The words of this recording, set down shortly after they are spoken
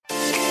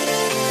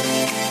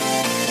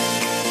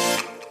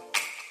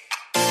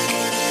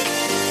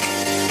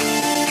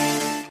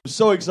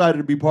so excited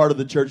to be part of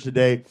the church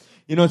today.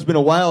 You know, it's been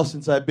a while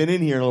since I've been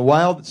in here, and a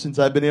while since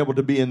I've been able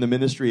to be in the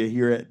ministry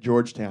here at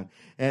Georgetown.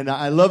 And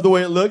I love the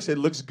way it looks. It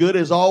looks good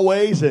as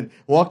always. And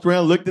walked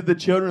around, looked at the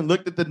children,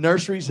 looked at the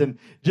nurseries, and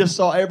just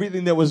saw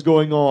everything that was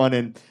going on.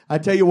 And I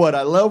tell you what,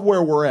 I love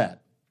where we're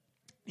at.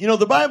 You know,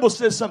 the Bible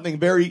says something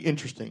very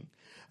interesting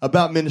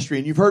about ministry.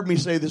 And you've heard me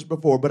say this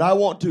before, but I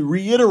want to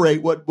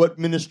reiterate what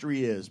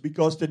ministry is.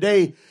 Because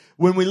today,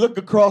 when we look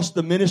across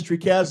the ministry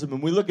chasm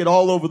and we look at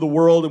all over the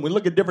world and we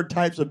look at different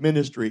types of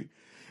ministry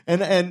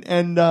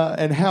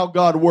and how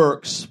God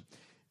works,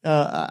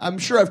 I'm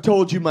sure I've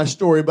told you my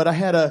story, but I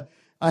had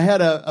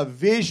a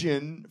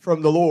vision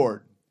from the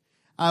Lord.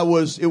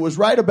 It was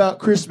right about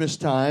Christmas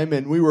time,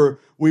 and we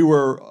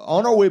were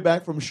on our way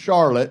back from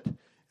Charlotte.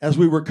 As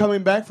we were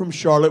coming back from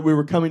Charlotte, we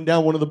were coming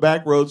down one of the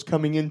back roads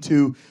coming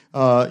into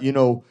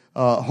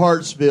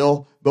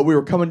Hartsville, but we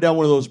were coming down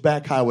one of those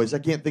back highways. I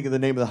can't think of the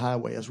name of the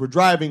highway. As we're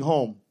driving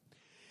home,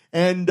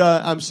 and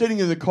I'm sitting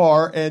in the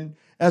car, and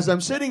as I'm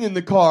sitting in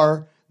the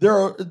car,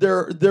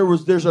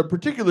 there's a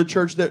particular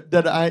church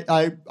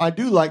that I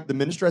do like the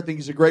minister. I think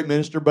he's a great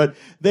minister, but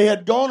they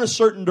had gone a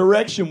certain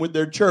direction with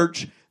their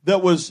church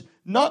that was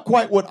not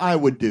quite what I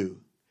would do.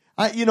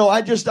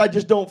 I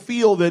just don't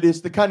feel that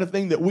it's the kind of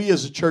thing that we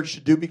as a church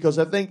should do, because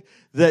I think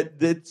that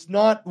it's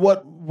not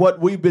what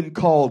we've been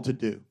called to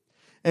do.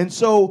 And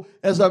so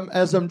as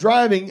I'm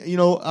driving,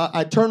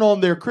 I turn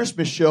on their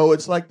Christmas show.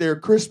 It's like their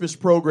Christmas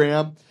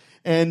program,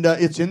 and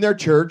it's in their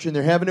church, and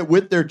they're having it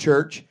with their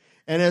church.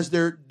 And as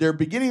they're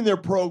beginning their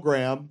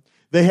program,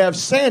 they have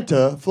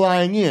Santa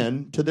flying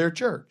in to their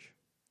church,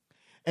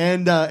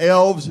 and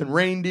elves and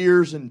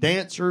reindeers and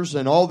dancers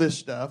and all this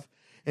stuff.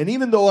 And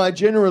even though I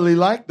generally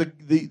like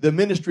the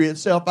ministry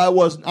itself,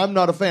 I'm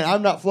not a fan.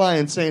 I'm not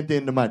flying Santa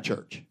into my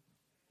church.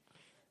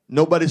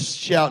 Nobody's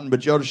shouting,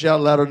 but you ought to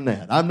shout louder than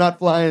that. I'm not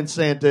flying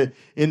Santa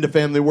into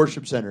Family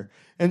Worship Center.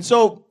 And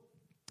so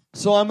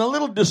I'm a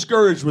little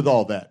discouraged with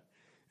all that.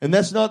 And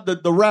that's not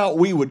the route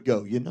we would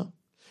go,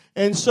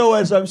 And so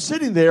as I'm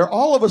sitting there,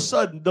 all of a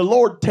sudden, the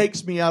Lord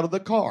takes me out of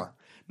the car.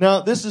 Now,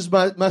 this is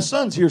my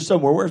son's here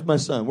somewhere. Where's my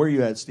son? Where are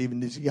you at,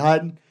 Stephen? Is he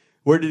hiding?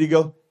 Where did he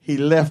go? He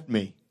left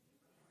me.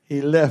 He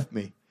left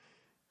me.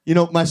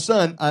 My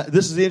son,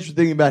 this is the interesting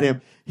thing about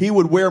him. He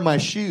would wear my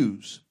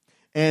shoes.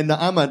 And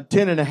I'm a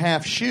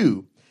 10.5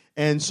 shoe.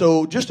 And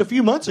so just a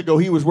few months ago,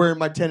 he was wearing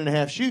my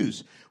 10.5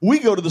 shoes. We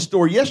go to the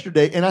store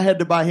yesterday, and I had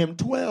to buy him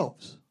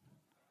 12s.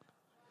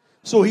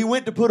 So he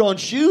went to put on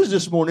shoes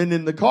this morning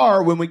in the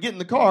car. When we get in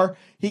the car,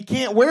 he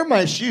can't wear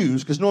my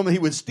shoes because normally he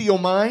would steal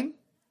mine.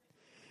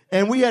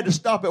 And we had to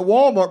stop at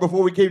Walmart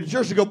before we came to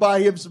church to go buy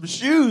him some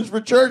shoes for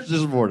church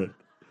this morning.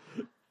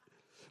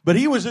 But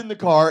he was in the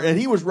car, and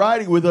he was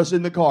riding with us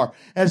in the car.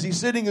 As he's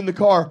sitting in the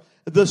car,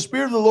 the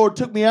Spirit of the Lord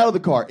took me out of the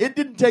car. It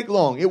didn't take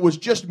long. It was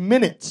just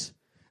minutes.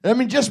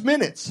 Just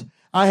minutes.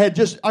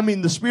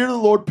 The Spirit of the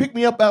Lord picked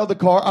me up out of the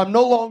car. I'm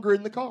no longer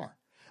in the car.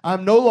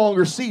 I'm no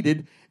longer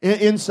seated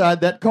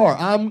inside that car.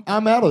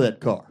 I'm out of that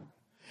car.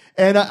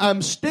 And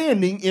I'm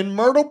standing in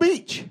Myrtle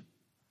Beach.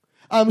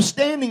 I'm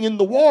standing in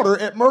the water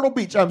at Myrtle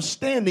Beach. I'm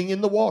standing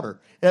in the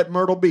water at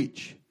Myrtle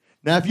Beach.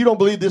 Now, if you don't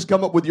believe this,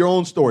 come up with your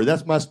own story.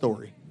 That's my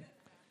story.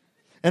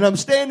 And I'm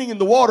standing in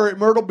the water at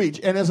Myrtle Beach.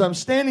 And as I'm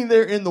standing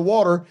there in the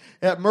water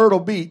at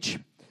Myrtle Beach,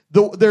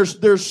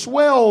 there's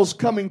swells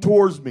coming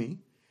towards me.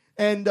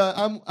 And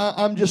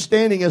I'm just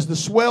standing as the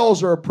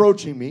swells are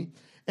approaching me.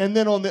 And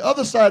then on the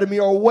other side of me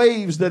are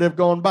waves that have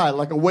gone by,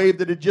 like a wave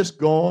that had just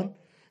gone.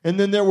 And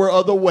then there were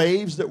other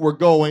waves that were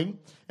going.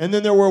 And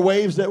then there were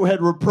waves that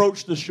had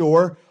approached the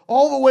shore,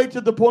 all the way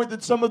to the point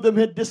that some of them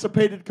had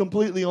dissipated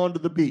completely onto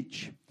the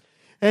beach.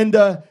 And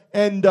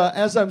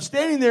as I'm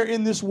standing there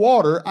in this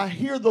water, I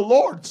hear the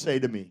Lord say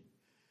to me,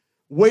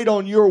 "Wait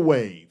on your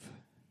wave.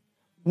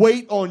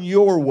 Wait on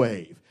your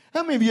wave."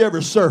 How many of you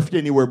ever surfed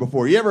anywhere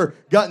before? You ever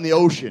got in the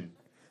ocean?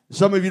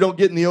 Some of you don't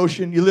get in the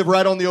ocean. You live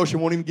right on the ocean,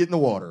 won't even get in the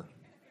water.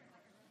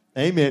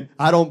 Amen.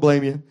 I don't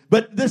blame you.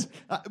 But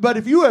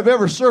if you have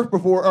ever surfed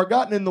before or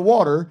gotten in the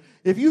water,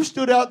 if you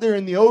stood out there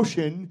in the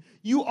ocean,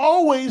 you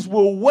always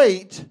will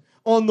wait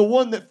on the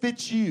one that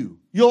fits you.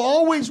 You'll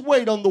always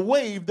wait on the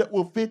wave that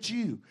will fit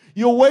you.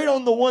 You'll wait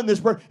on the one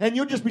and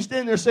you'll just be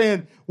standing there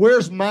saying,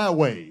 "Where's my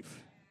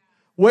wave?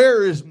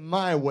 Where is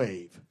my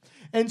wave?"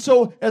 And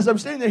so as I'm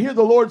standing there, hear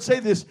the Lord say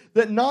this,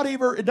 that not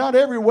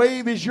every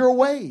wave is your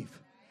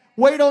wave.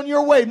 Wait on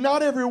your wave.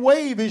 Not every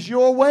wave is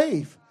your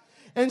wave.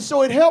 And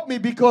so it helped me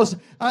because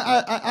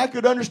I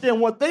could understand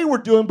what they were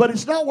doing, but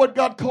it's not what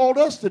God called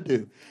us to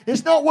do.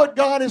 It's not what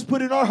God has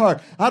put in our heart.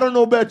 I don't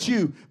know about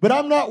you, but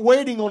I'm not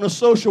waiting on a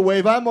social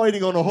wave. I'm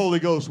waiting on a Holy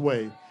Ghost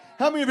wave.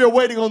 How many of you are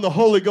waiting on the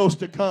Holy Ghost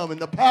to come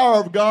and the power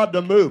of God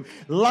to move,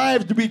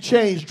 lives to be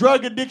changed,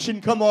 drug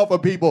addiction come off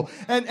of people,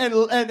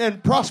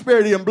 and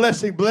prosperity and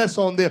blessing bless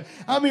on them?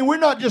 I mean, we're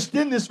not just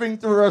in this thing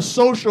for a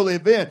social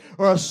event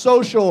or a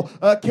social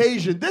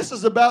occasion. This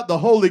is about the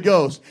Holy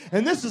Ghost,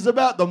 and this is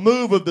about the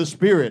move of the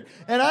Spirit.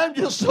 And I'm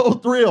just so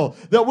thrilled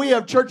that we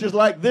have churches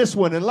like this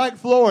one and like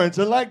Florence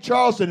and like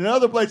Charleston and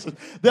other places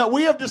that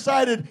we have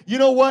decided, you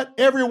know what?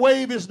 Every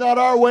wave is not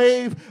our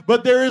wave,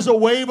 but there is a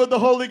wave of the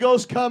Holy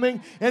Ghost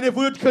coming. And if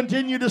we would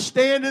continue to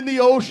stand in the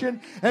ocean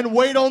and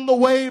wait on the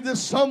wave that's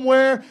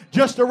somewhere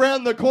just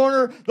around the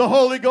corner, the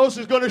Holy Ghost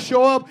is going to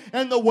show up,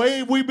 and the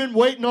wave we've been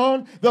waiting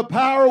on, the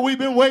power we've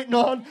been waiting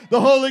on,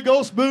 the Holy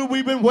Ghost move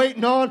we've been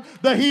waiting on,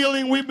 the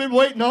healing we've been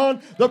waiting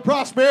on, the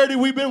prosperity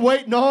we've been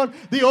waiting on,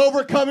 the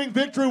overcoming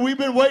victory we've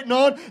been waiting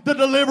on, the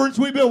deliverance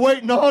we've been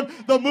waiting on,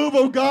 the move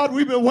of God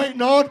we've been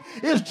waiting on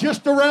is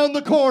just around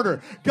the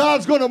corner.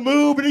 God's going to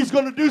move, and He's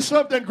going to do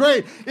something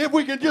great if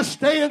we can just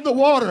stay in the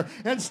water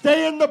and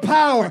stay in the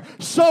power.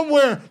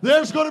 Somewhere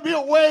there's going to be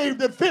a wave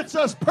that fits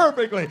us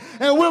perfectly,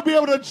 and we'll be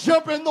able to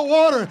jump in the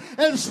water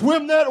and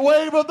swim that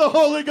wave of the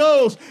Holy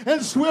Ghost and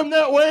swim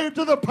that wave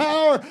to the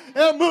power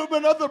and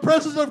movement of the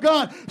presence of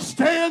God.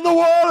 Stay in the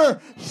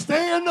water,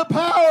 stay in the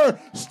power,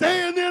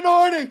 stay in the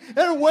anointing,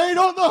 and wait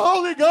on the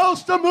Holy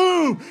Ghost to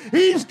move.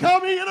 He's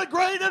coming in a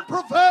great and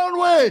profound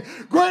way.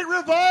 Great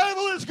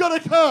revival is going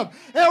to come,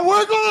 and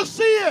we're going to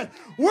see it.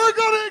 We're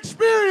going to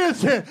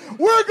experience it.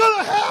 We're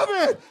going to have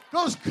it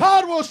because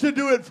God wants to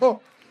do it for.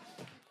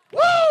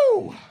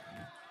 Woo!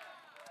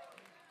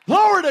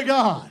 Glory to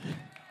God.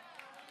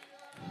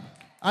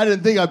 I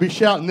didn't think I'd be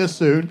shouting this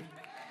soon.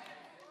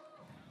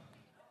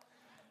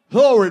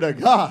 Glory to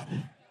God.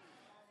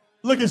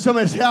 Look at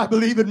somebody and say, I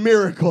believe in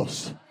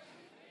miracles.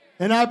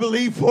 And I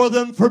believe for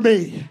them for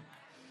me.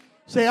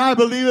 Say, I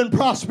believe in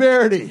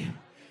prosperity.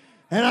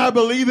 And I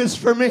believe it's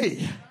for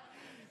me.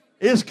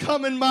 It's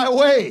coming my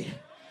way.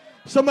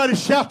 Somebody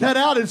shout that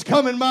out. It's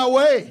coming my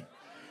way.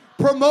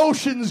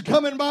 Promotion's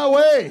coming my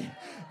way.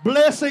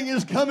 Blessing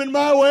is coming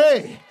my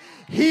way.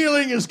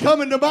 Healing is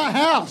coming to my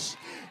house.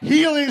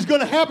 Healing is going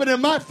to happen in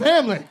my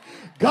family.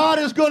 God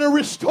is going to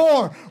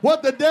restore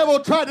what the devil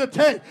tried to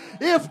take.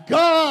 If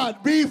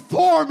God be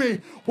for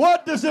me,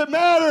 what does it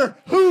matter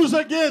who's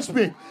against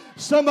me?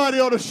 Somebody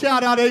ought to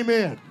shout out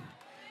amen.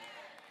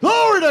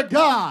 Glory to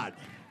God.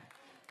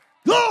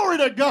 Glory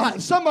to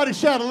God. Somebody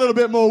shout a little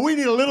bit more. We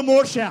need a little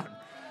more shouting.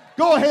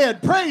 Go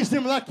ahead. Praise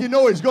Him like you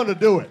know He's going to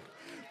do it.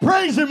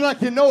 Praise Him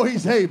like you know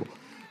He's able.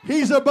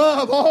 He's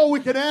above all we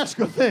can ask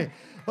or think.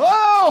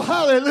 Oh,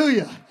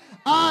 hallelujah.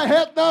 Eye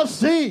hath not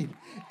seen,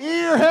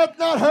 ear hath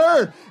not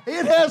heard.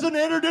 It hasn't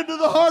entered into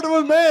the heart of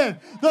a man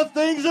the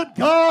things that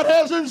God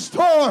has in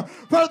store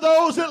for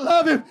those that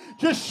love Him.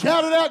 Just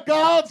shout it out.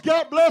 God's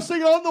got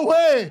blessing on the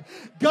way.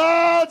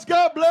 God's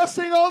got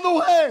blessing on the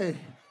way.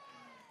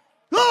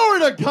 Glory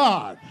to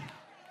God.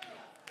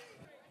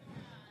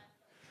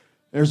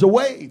 There's a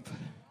wave.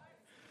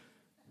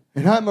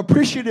 And I'm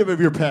appreciative of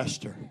your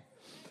pastor.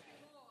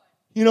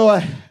 You know,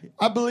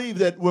 I believe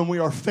that when we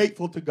are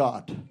faithful to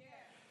God,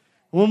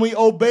 when we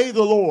obey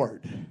the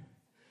Lord,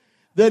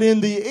 that in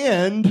the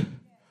end,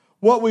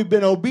 what we've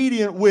been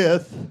obedient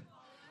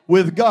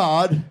with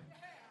God,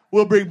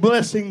 will bring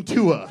blessing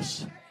to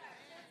us.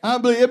 I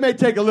believe it may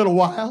take a little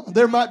while.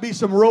 There might be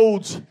some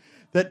roads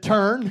that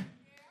turn.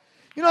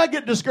 You know, I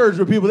get discouraged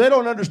with people. They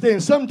don't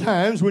understand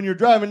sometimes when you're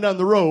driving down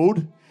the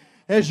road,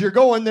 as you're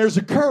going, there's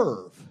a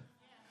curve.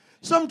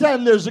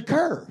 Sometimes there's a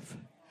curve.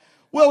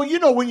 Well, you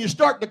know, when you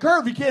start the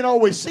curve, you can't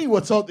always see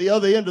what's on the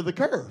other end of the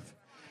curve.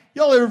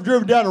 Y'all ever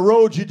driven down a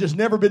road you just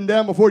never been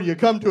down before you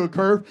come to a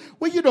curve?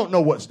 Well, you don't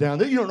know what's down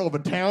there. You don't know if a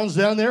town's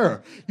down there.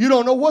 Or you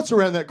don't know what's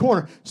around that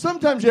corner.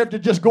 Sometimes you have to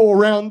just go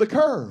around the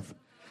curve.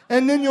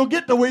 And then you'll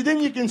get to where,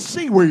 then you can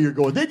see where you're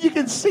going. Then you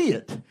can see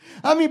it.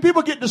 I mean,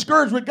 people get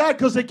discouraged with God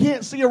because they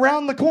can't see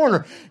around the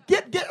corner.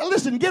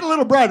 Listen, get a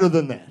little brighter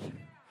than that.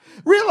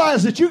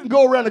 Realize that you can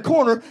go around the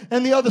corner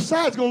and the other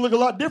side's going to look a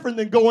lot different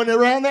than going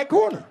around that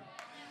corner.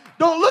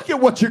 Don't look at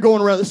what you're going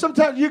around.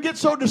 Sometimes you get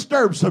so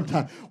disturbed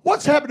sometimes.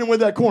 What's happening with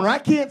that corner? I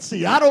can't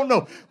see. I don't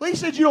know. Well, He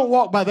said you don't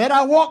walk by that.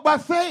 I walk by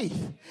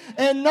faith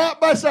and not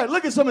by sight.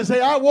 Look at somebody and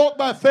say, I walk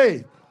by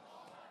faith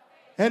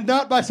and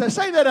not by sight.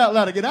 Say that out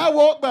loud again. I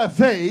walk by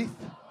faith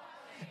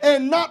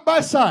and not by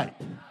sight.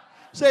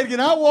 Say it again.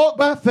 I walk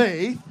by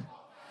faith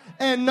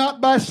and not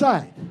by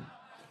sight.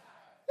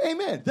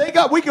 Amen. Thank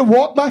God we can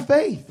walk by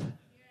faith.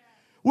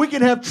 We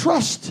can have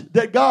trust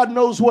that God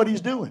knows what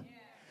He's doing.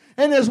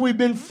 And as we've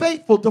been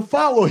faithful to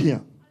follow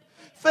Him,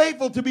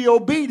 faithful to be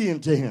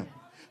obedient to Him,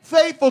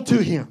 faithful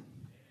to Him.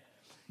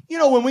 You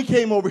know, when we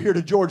came over here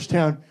to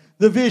Georgetown,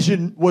 the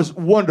vision was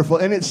wonderful,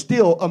 and it's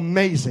still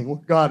amazing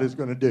what God is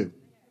going to do.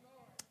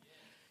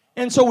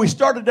 And so we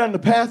started down the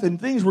path, and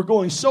things were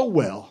going so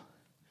well.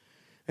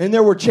 And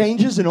there were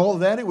changes and all of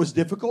that. It was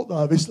difficult,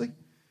 obviously.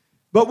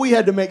 But we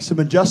had to make some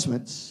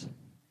adjustments.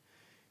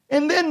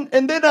 And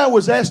then I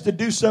was asked to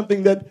do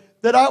something that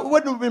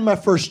wouldn't have been my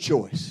first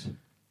choice.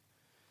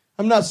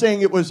 I'm not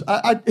saying it was.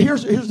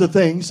 Here's the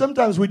thing.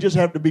 Sometimes we just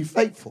have to be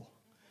faithful.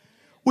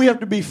 We have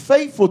to be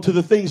faithful to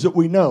the things that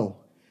we know.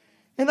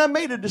 And I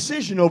made a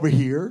decision over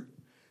here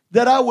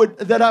that I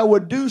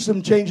would do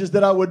some changes,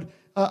 that I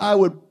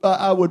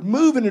would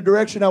move in a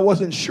direction I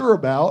wasn't sure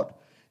about,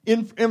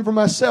 and for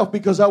myself,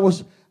 because I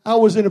was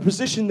in a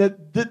position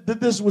that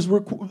this was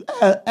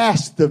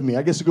asked of me.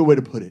 I guess a good way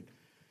to put it.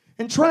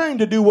 And trying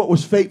to do what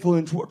was faithful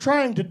and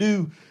trying to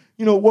do,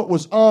 what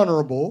was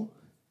honorable,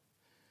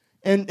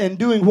 and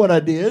doing what I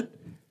did,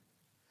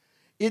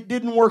 it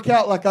didn't work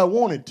out like I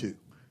wanted to.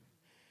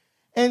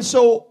 And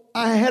so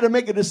I had to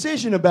make a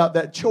decision about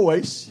that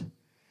choice.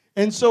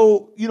 And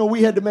so,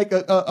 we had to make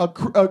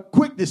a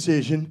quick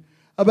decision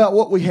about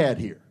what we had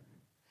here.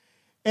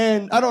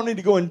 And I don't need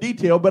to go in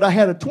detail, but I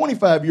had a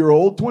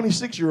 25-year-old,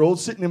 26-year-old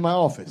sitting in my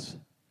office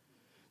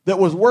that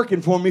was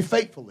working for me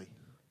faithfully,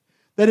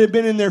 that had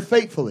been in there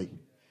faithfully.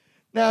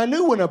 Now, I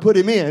knew when I put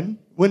him in,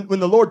 when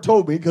the Lord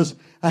told me, because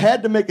I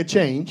had to make a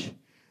change,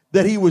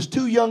 that he was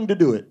too young to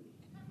do it.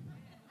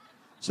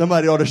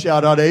 Somebody ought to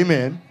shout out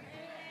amen.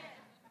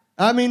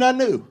 I mean, I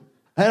knew.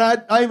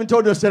 And I even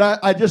told her, I said,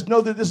 I just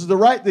know that this is the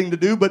right thing to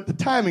do, but the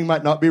timing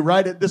might not be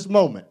right at this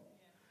moment.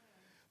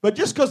 But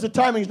just because the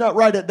timing's not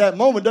right at that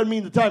moment doesn't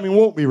mean the timing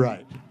won't be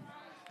right.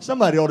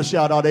 Somebody ought to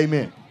shout out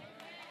amen.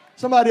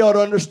 Somebody ought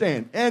to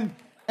understand.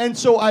 And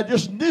so I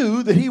just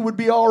knew that he would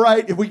be all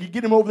right if we could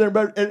get him over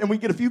there and we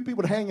get a few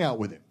people to hang out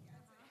with him.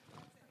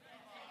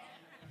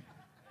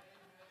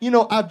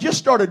 I've just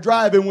started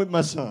driving with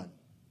my son.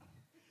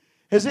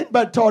 Has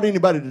anybody taught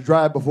anybody to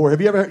drive before? Have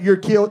you ever, your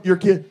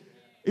kid?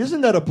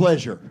 Isn't that a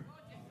pleasure?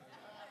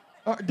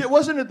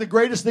 Wasn't it the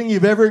greatest thing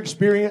you've ever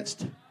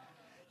experienced?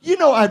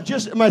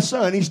 My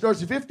son, he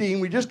starts at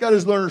 15. We just got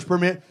his learner's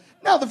permit.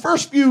 Now, the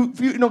first few,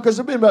 because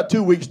it's been about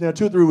 2 weeks now,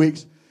 2 or 3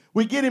 weeks,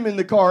 we get him in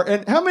the car.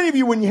 And how many of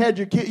you, when you had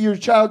your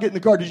child get in the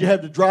car, did you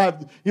have to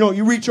drive,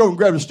 you reach over and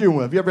grab the steering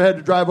wheel? Have you ever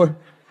had to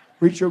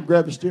reach over and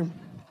grab the steering wheel?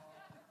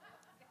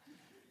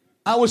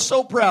 I was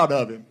so proud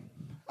of him.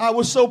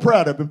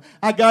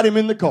 I got him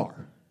in the car.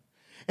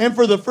 And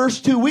for the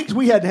first 2 weeks,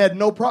 we had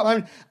no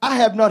problem. I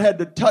have not had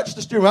to touch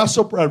the steering wheel. I was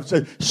so proud of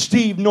him.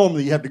 Steve,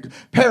 normally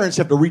parents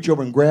have to reach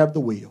over and grab the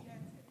wheel.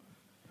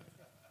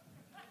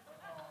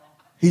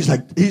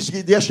 Yesterday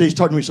he's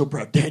talking to me so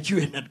proud. Dad, you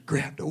hadn't had to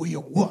grab the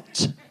wheel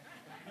once.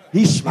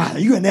 He's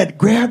smiling. You hadn't had to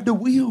grab the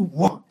wheel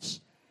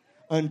once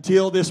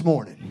until this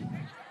morning.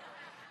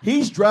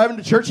 He's driving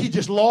to church. He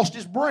just lost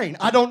his brain.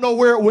 I don't know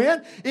where it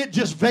went. It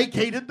just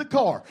vacated the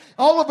car.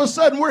 All of a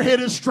sudden, we're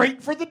headed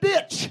straight for the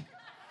ditch.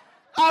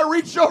 I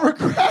reached over,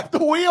 grabbed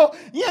the wheel,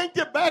 yanked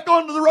it back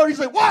onto the road. He's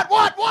like, what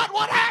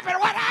happened?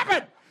 What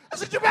happened? I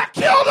said, you about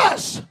killed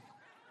us.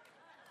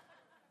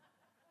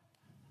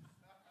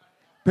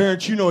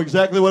 Parents, you know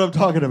exactly what I'm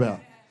talking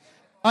about.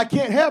 I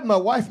can't have my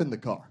wife in the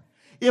car.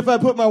 If I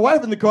put my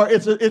wife in the car,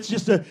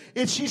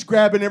 she's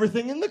grabbing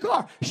everything in the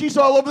car. She's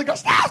all over the car.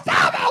 Stop,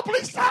 oh,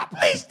 please stop.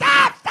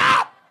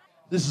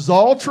 This is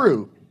all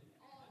true.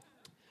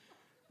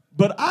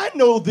 But I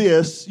know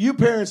this, you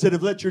parents that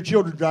have let your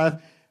children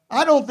drive,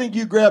 I don't think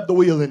you grab the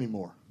wheel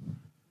anymore.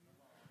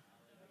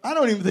 I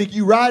don't even think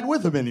you ride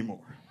with them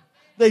anymore.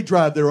 They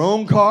drive their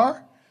own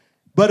car.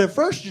 But at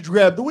first you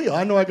grab the wheel.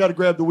 I know I got to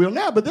grab the wheel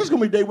now, but there's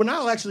going to be a day when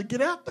I'll actually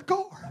get out the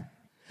car.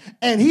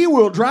 And he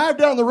will drive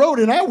down the road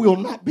and I will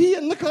not be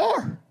in the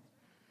car.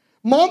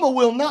 Mama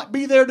will not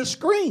be there to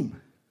scream.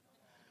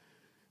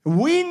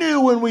 We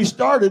knew when we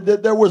started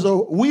that there was a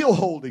wheel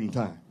holding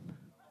time.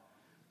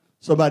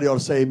 Somebody ought to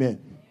say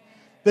amen.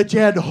 That you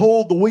had to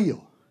hold the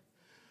wheel.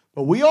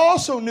 But we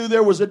also knew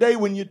there was a day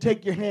when you'd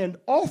take your hand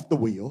off the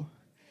wheel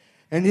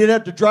and he'd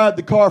have to drive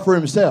the car for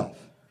himself.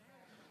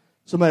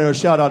 Somebody ought to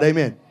shout out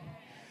amen.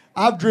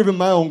 I've driven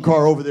my own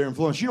car over there in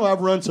Florence.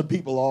 I've run some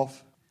people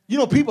off.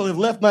 People have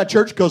left my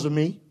church because of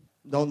me.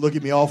 Don't look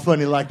at me all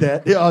funny like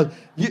that.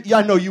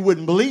 I know you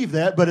wouldn't believe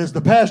that, but as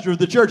the pastor of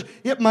the church,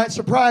 it might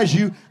surprise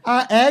you.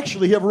 I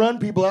actually have run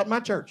people out of my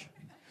church.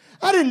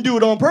 I didn't do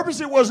it on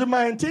purpose. It wasn't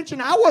my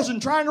intention. I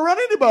wasn't trying to run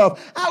anybody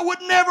off. I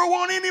would never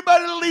want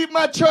anybody to leave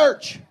my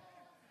church.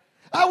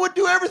 I would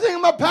do everything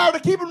in my power to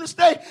keep them to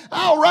stay.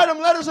 I'll write them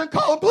letters and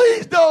call them,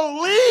 please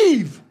don't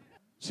leave.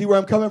 See where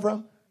I'm coming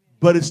from?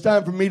 But it's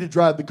time for me to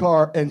drive the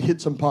car and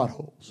hit some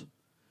potholes.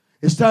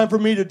 It's time for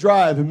me to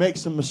drive and make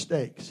some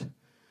mistakes.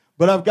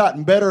 But I've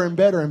gotten better and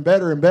better and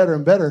better and better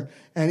and better.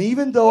 And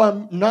even though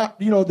I'm not,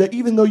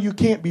 even though you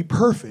can't be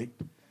perfect,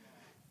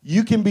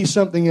 you can be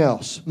something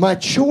else. My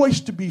choice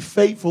to be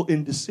faithful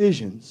in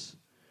decisions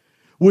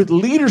with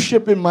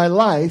leadership in my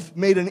life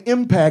made an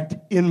impact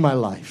in my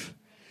life.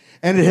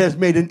 And it has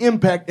made an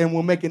impact and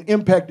will make an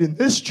impact in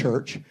this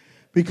church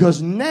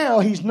because now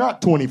he's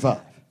not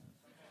 25.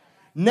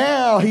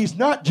 Now he's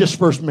not just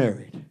first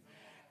married.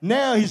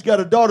 Now he's got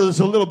a daughter that's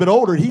a little bit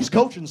older. He's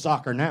coaching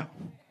soccer now.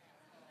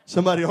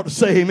 Somebody ought to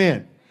say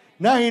amen.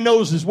 Now he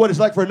knows what it's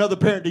like for another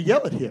parent to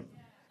yell at him.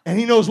 And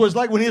he knows what it's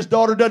like when his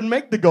daughter doesn't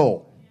make the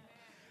goal.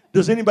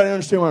 Does anybody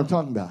understand what I'm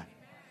talking about?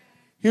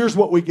 Here's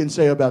what we can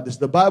say about this.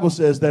 The Bible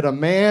says that a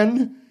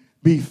man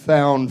be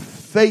found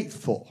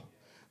faithful.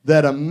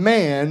 That a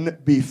man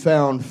be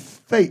found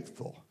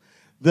faithful.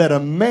 That a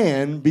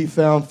man be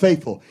found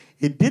faithful.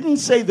 It didn't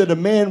say that a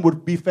man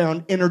would be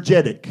found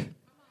energetic.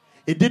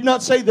 It did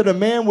not say that a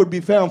man would be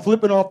found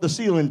flipping off the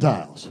ceiling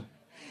tiles.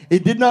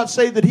 It did not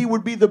say that he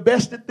would be the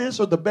best at this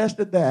or the best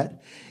at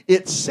that.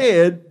 It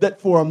said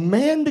that for a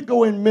man to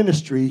go in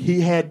ministry,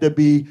 he had to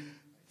be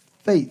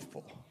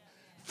faithful.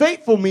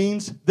 Faithful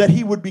means that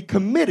he would be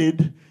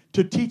committed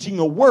to teaching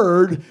a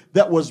word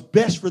that was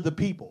best for the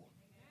people.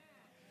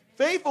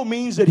 Faithful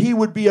means that he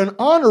would be an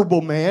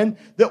honorable man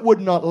that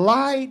would not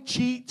lie,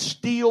 cheat,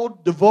 steal,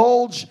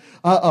 divulge,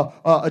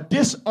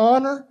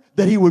 dishonor,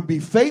 that he would be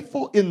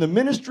faithful in the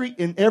ministry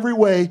in every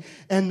way,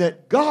 and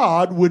that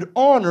God would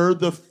honor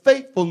the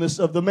faithfulness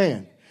of the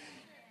man.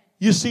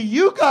 You see,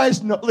 you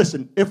guys know,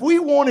 listen, if we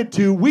wanted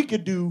to, we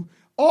could do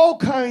all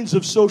kinds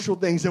of social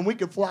things, and we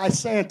could fly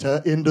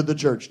Santa into the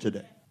church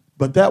today.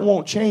 But that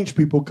won't change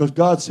people, because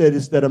God said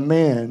it's that a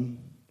man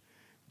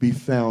be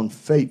found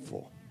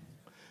faithful.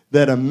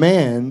 That a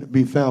man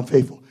be found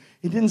faithful.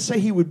 He didn't say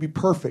he would be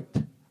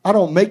perfect. I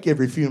don't make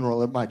every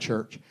funeral at my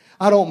church.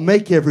 I don't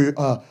make every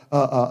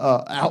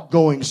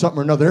outgoing something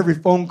or another. Every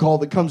phone call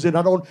that comes in,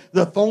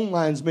 the phone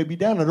lines may be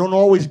down. I don't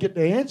always get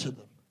to answer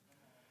them.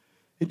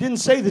 It didn't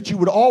say that you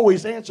would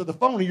always answer the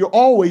phone or you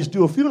always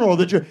do a funeral.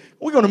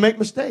 We're going to make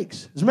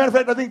mistakes. As a matter of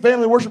fact, I think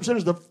Family Worship Center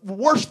is the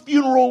worst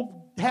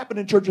funeral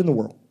happening church in the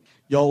world.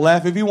 Y'all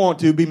laugh if you want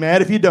to, be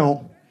mad if you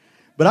don't.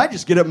 But I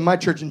just get up in my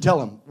church and tell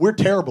them, we're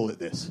terrible at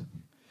this.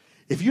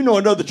 If you know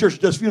another church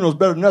that does funerals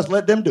better than us,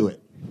 let them do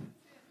it.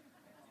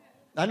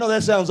 I know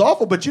that sounds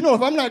awful, but you know,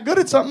 if I'm not good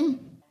at something,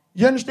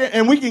 you understand?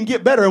 And we can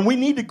get better, and we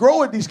need to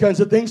grow at these kinds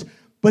of things.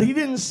 But he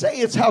didn't say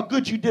it's how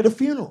good you did a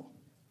funeral.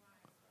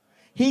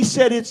 He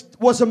said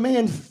was a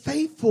man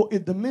faithful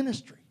in the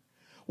ministry?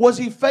 Was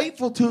he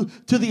faithful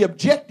to the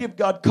objective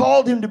God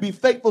called him to be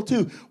faithful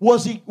to?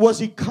 Was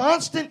he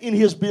constant in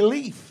his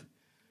belief?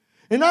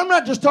 And I'm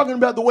not just talking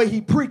about the way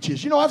he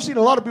preaches. You know, I've seen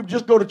a lot of people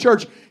just go to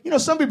church. You know,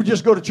 some people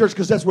just go to church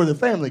because that's where their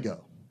family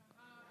go.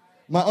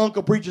 My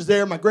uncle preaches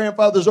there. My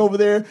grandfather's over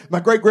there. My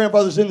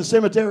great-grandfather's in the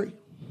cemetery.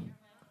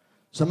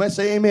 Somebody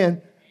say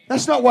amen.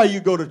 That's not why you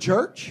go to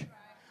church.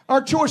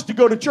 Our choice to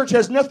go to church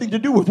has nothing to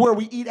do with where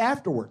we eat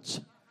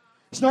afterwards.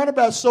 It's not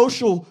about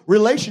social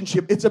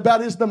relationship. It's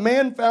about, is the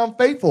man found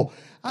faithful?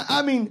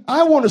 I mean,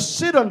 I want to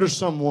sit under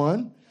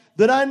someone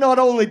that I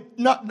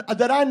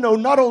know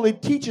not only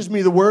teaches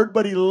me the word,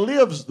 but he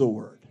lives the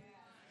word.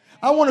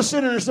 I want to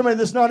sit under somebody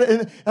that's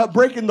not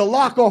breaking the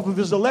lock off of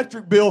his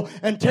electric bill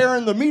and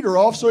tearing the meter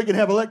off so he can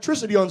have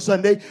electricity on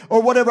Sunday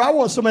or whatever. I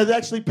want somebody that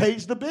actually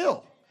pays the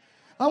bill.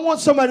 I want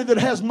somebody that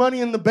has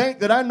money in the bank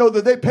that I know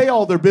that they pay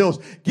all their bills,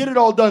 get it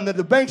all done, that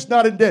the bank's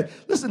not in debt.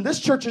 Listen,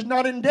 this church is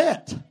not in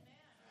debt.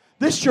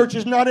 This church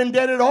is not in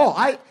debt at all.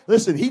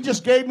 Listen, he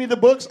just gave me the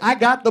books. I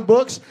got the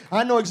books.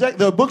 I know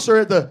exactly. The books are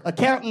at the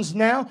accountants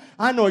now.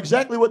 I know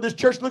exactly what this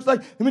church looks like.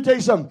 Let me tell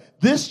you something.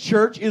 This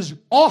church is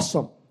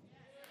awesome.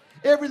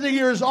 Everything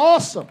here is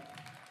awesome.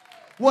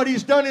 What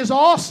he's done is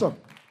awesome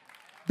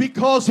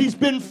because he's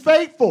been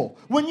faithful.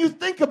 When you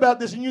think about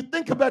this and you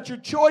think about your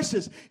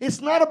choices, it's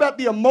not about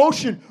the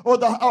emotion or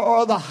the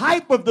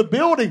hype of the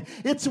building.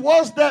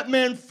 Was that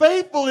man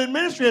faithful in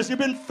ministry? Has he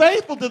been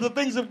faithful to the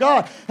things of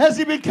God? Has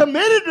he been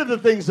committed to the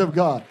things of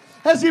God?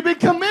 Has he been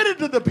committed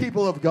to the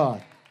people of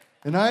God?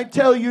 And I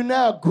tell you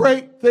now,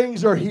 great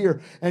things are here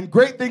and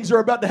great things are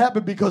about to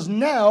happen because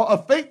now a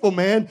faithful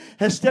man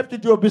has stepped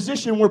into a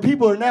position where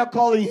people are now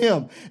calling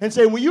him and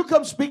saying, will you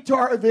come speak to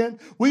our event?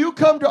 Will you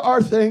come to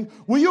our thing?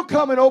 Will you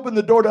come and open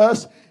the door to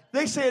us?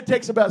 They say it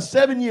takes about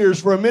 7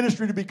 years for a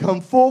ministry to become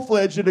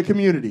full-fledged in a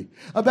community.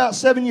 About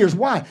 7 years.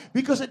 Why?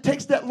 Because it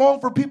takes that long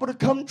for people to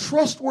become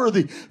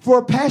trustworthy, for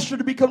a pastor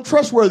to become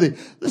trustworthy.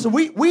 Listen,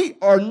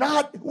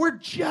 we're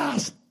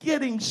just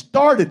getting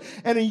started.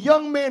 And a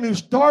young man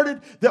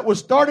that was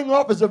starting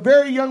off as a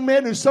very young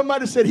man who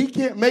somebody said he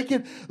can't make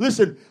it.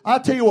 Listen, I'll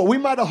tell you what, we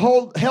might have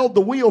held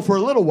the wheel for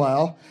a little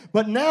while,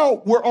 but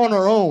now we're on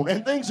our own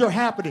and things are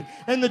happening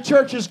and the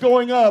church is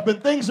going up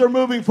and things are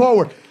moving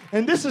forward.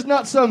 And this is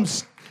not some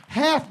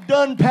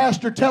half-done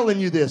pastor telling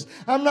you this.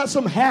 I'm not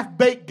some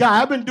half-baked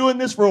guy. I've been doing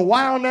this for a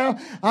while now.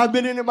 I've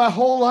been in it my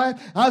whole life.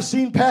 I've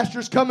seen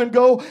pastors come and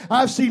go.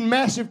 I've seen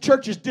massive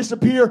churches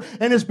disappear,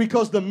 and it's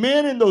because the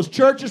men in those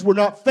churches were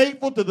not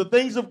faithful to the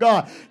things of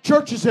God.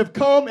 Churches have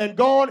come and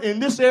gone in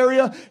this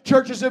area.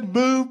 Churches have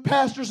moved.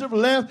 Pastors have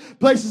left.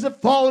 Places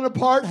have fallen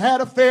apart,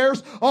 had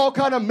affairs, all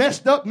kind of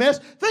messed up mess.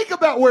 Think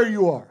about where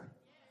you are.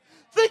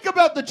 Think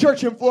about the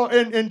church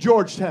in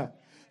Georgetown.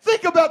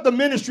 Think about the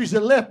ministries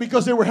that left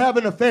because they were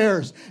having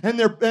affairs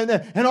and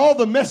all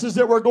the messes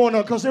that were going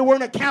on because they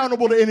weren't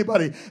accountable to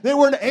anybody. They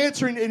weren't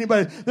answering to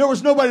anybody. There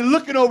was nobody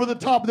looking over the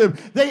top of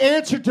them. They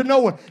answered to no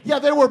one. Yeah,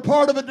 they were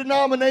part of a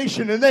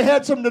denomination and they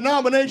had some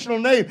denominational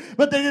name,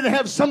 but they didn't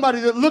have somebody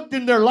that looked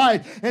in their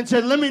life and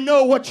said, let me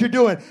know what you're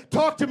doing.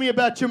 Talk to me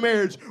about your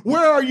marriage.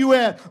 Where are you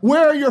at?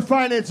 Where are your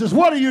finances?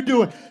 What are you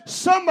doing?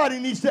 Somebody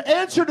needs to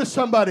answer to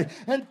somebody.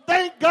 And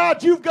thank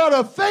God you've got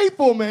a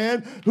faithful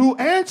man who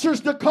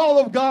answers the call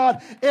of God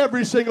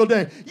every single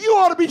day. You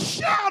ought to be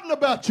shouting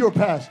about your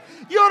pastor.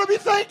 You ought to be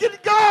thanking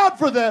God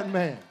for that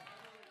man.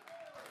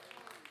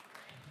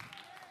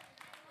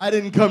 I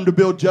didn't come to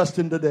build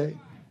Justin today.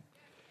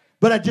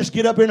 But I just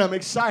get up here and I'm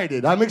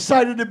excited. I'm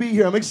excited to be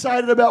here. I'm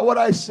excited about what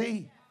I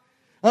see.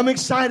 I'm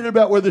excited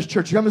about where this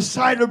church is. I'm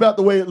excited about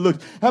the way it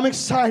looks. I'm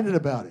excited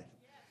about it.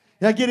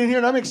 And I get in here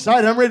and I'm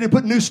excited. I'm ready to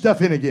put new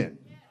stuff in again.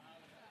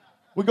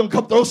 We're going to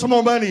come throw some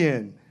more money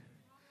in.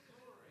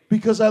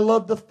 Because I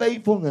love the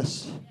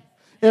faithfulness.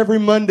 Every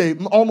Monday,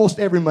 almost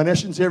every Monday, I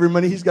shouldn't say every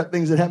Monday, he's got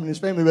things that happen in his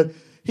family, but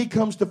he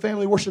comes to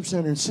Family Worship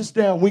Center and sits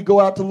down. We go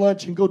out to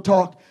lunch and go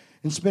talk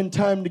and spend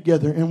time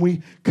together, and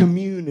we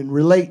commune and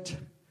relate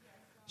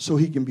so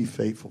he can be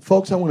faithful.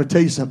 Folks, I want to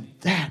tell you something.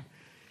 That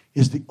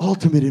is the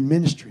ultimate in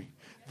ministry.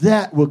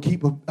 That will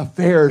keep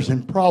affairs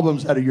and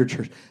problems out of your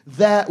church.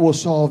 That will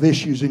solve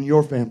issues in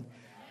your family.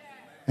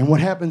 And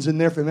what happens in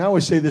their family, I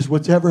always say this,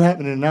 what's ever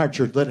happening in our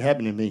church, let it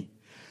happen in me.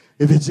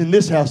 If it's in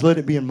this house, let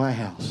it be in my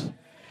house.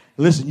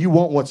 Listen, you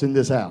want what's in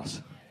this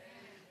house.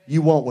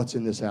 You want what's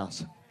in this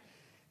house.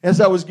 As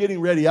I was getting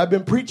ready, I've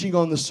been preaching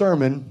on the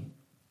sermon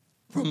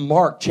from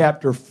Mark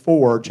chapter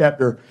 4,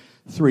 chapter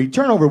 3.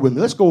 Turn over with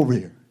me. Let's go over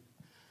here.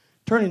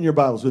 Turn in your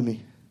Bibles with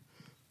me.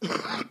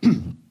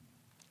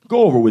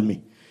 Go over with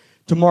me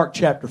to Mark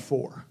chapter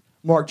 4.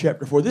 Mark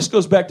chapter 4. This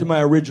goes back to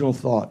my original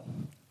thought.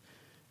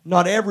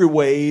 Not every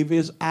wave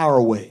is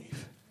our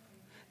wave.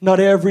 Not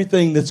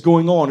everything that's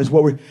going on is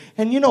what we're...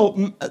 And you know,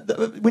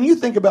 when you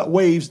think about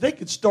waves, they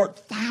could start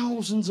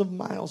thousands of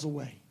miles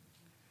away.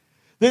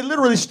 They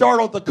literally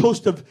start off the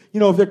coast of,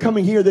 if they're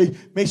coming here, they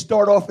may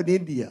start off in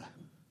India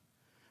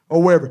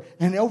or wherever.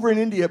 And over in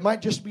India, it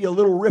might just be a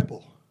little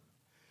ripple.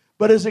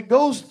 But as it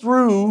goes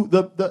through,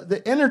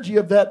 the energy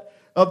of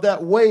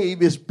that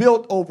wave is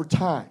built over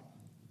time.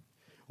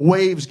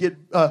 Waves get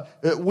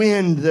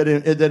wind that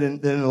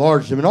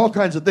enlarges them and all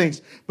kinds of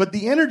things. But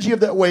the energy of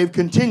that wave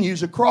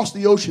continues across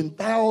the ocean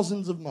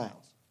thousands of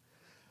miles.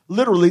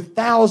 Literally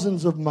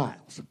thousands of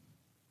miles.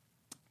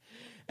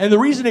 And the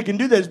reason it can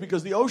do that is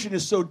because the ocean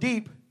is so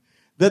deep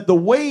that the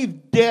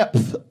wave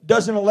depth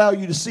doesn't allow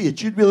you to see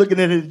it. You'd be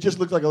looking at it, it just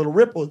looks like a little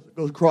ripple that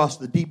goes across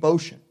the deep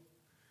ocean.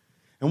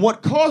 And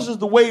what causes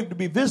the wave to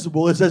be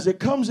visible is as it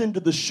comes into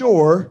the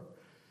shore,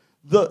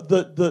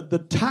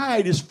 the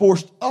tide is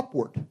forced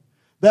upward.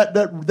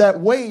 That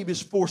wave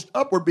is forced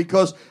upward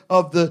because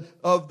of the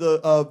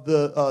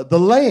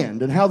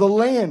land and how the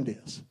land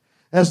is.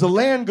 As the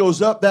land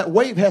goes up, that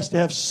wave has to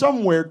have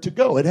somewhere to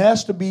go. It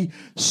has to be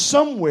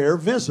somewhere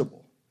visible.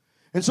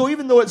 And so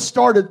even though it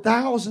started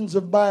thousands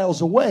of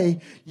miles away,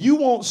 you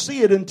won't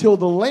see it until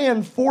the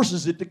land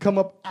forces it to come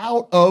up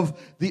out of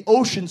the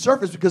ocean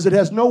surface because it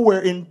has nowhere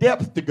in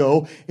depth to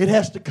go. It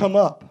has to come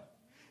up.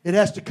 It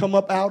has to come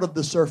up out of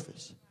the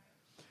surface.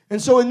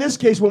 And so in this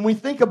case, when we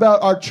think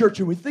about our church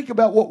and we think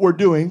about what we're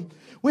doing,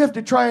 we have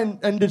to try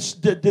and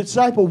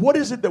disciple what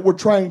is it that we're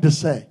trying to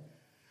say?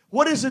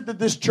 What is it that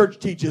this church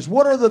teaches?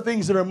 What are the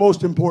things that are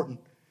most important?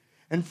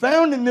 And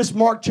found in this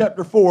Mark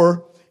chapter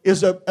 4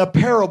 is a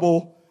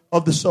parable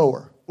of the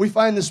sower. We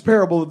find this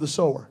parable of the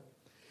sower.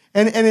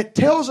 And it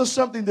tells us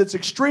something that's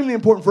extremely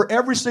important for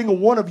every single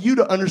one of you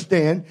to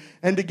understand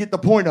and to get the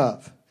point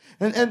of.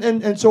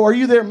 And so are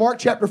you there, Mark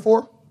chapter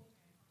 4?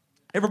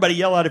 Everybody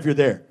yell out if you're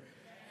there.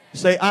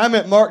 Say, I'm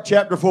at Mark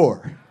chapter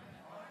 4.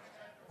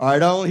 All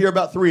right, I only hear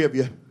about 3 of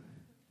you.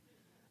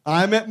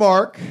 I'm at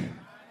Mark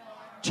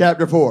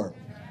chapter 4.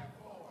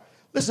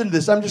 Listen to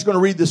this. I'm just going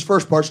to read this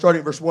first part, starting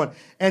at verse 1.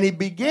 And he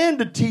began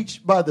to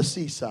teach by the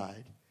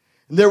seaside.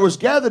 And there was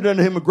gathered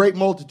unto him a great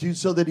multitude,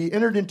 so that he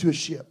entered into a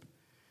ship.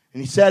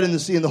 And he sat in the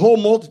sea, and the whole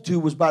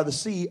multitude was by the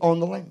sea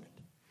on the land.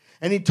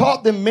 And he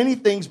taught them many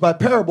things by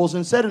parables,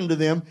 and said unto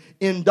them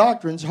in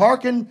doctrines,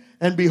 Hearken,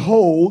 and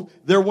behold,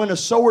 there went a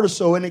sower to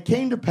sow. And it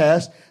came to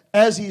pass,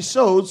 as he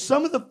sowed,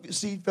 some of the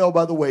seed fell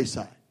by the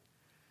wayside.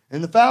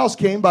 And the fowls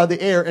came by the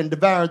air and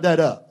devoured that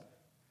up.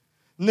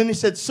 And then he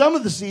said, some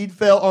of the seed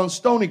fell on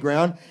stony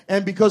ground,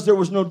 and because there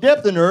was no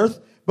depth in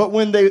earth, but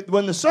when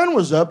the sun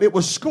was up, it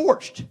was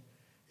scorched.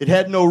 It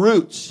had no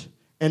roots,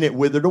 and it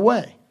withered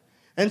away.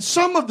 And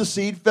some of the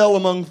seed fell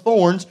among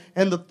thorns,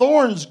 and the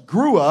thorns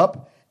grew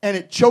up, and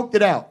it choked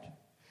it out,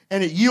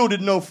 and it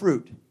yielded no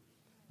fruit.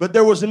 But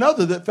there was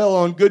another that fell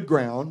on good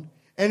ground,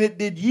 and it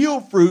did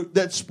yield fruit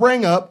that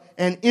sprang up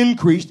and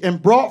increased and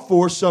brought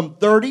forth some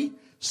 30,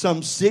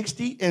 some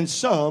 60, and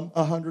some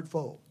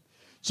 100-fold.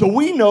 So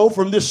we know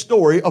from this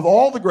story of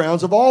all the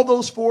grounds, of all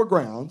those 4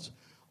 grounds,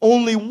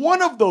 only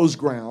one of those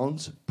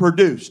grounds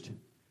produced.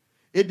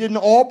 It didn't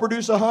all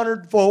produce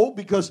 100-fold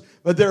because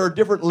there are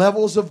different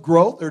levels of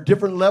growth. There are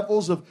different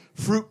levels of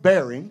fruit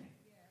bearing.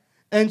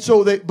 And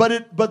so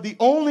but the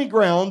only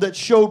ground that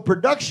showed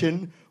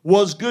production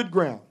was good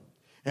ground.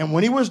 And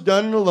when he was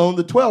done and alone,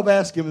 the 12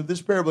 asked him of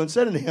this parable and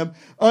said unto him,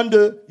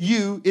 Unto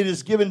you it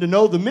is given to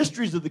know the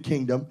mysteries of the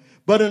kingdom,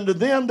 but unto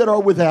them that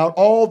are without,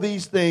 all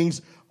these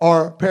things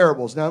are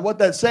parables. Now, what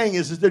that's saying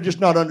is they're just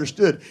not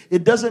understood.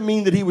 It doesn't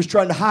mean that he was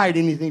trying to hide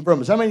anything from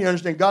us. How many of you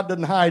understand God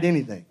doesn't hide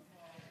anything?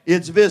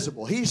 It's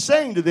visible. He's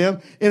saying to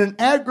them, in an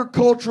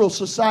agricultural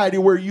society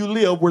where you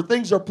live, where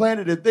things are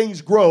planted and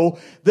things grow,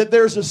 that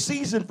there's a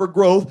season for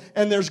growth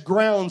and there's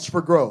grounds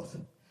for growth.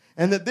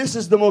 And that this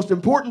is the most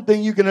important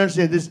thing you can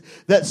understand. This,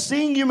 that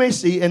seeing you may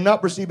see and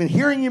not perceive, and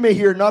hearing you may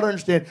hear and not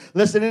understand,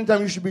 lest at any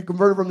time you should be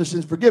converted from the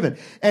sins forgiven.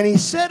 And he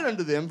said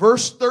unto them,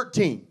 verse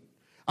 13,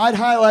 I'd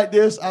highlight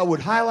this. I would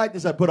highlight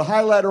this. I'd put a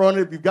highlighter on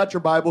it if you've got your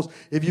Bibles.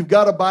 If you've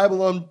got a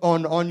Bible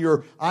on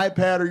your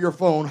iPad or your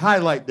phone,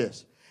 highlight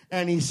this.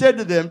 And he said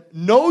to them,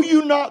 know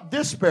you not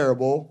this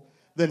parable,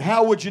 then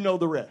how would you know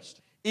the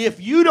rest?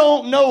 If you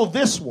don't know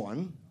this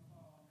one,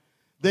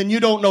 then you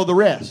don't know the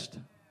rest.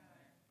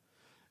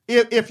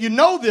 If you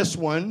know this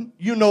one,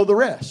 you know the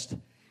rest.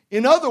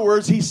 In other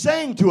words, he's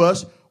saying to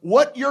us,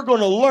 what you're going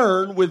to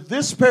learn with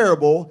this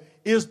parable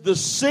is the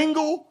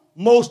single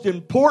most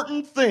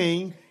important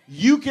thing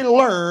you can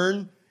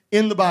learn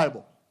in the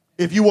Bible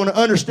if you want to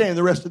understand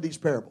the rest of these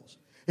parables.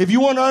 If you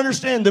want to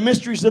understand the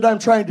mysteries that I'm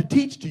trying to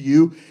teach to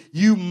you,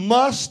 you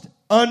must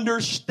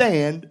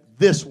understand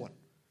this one.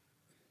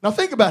 Now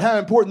think about how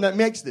important that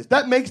makes this.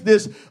 That makes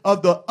this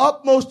of the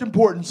utmost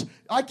importance.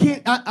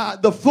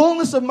 The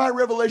fullness of my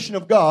revelation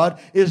of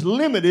God is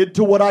limited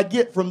to what I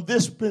get from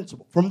this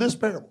principle, from this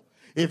parable.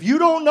 If you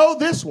don't know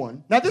this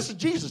one, now this is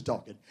Jesus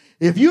talking.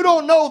 If you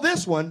don't know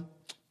this one,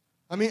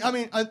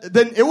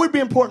 then it would be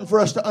important for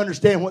us to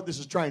understand what this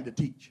is trying to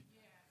teach.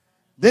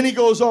 Then he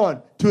goes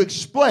on to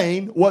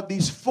explain what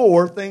these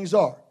four things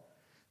are.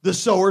 The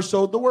sower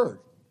sowed the word.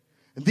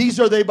 And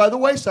these are they by the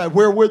wayside,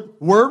 where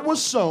word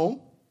was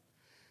sown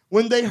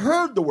when they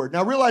heard the word.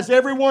 Now realize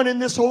everyone in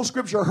this whole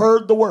scripture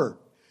heard the word.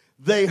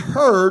 They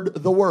heard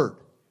the word.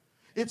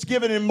 It's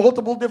given in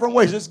multiple different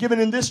ways. It's given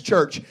in this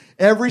church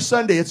every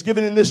Sunday. It's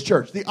given in this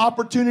church. The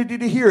opportunity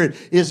to hear it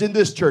is in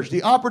this church.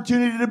 The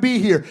opportunity to be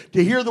here,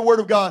 to hear the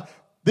word of God.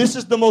 This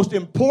is the most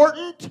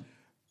important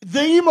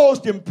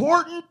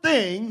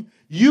thing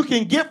you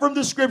can get from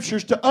the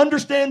scriptures to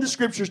understand the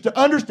scriptures, to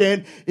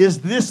understand is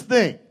this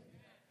thing.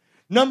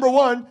 Number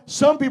one,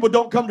 some people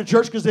don't come to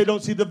church because they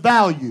don't see the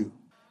value.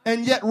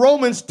 And yet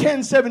Romans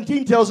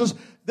 10:17 tells us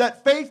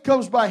that faith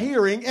comes by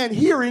hearing, and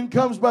hearing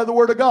comes by the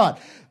word of God.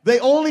 They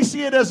only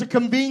see it as a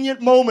convenient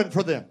moment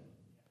for them.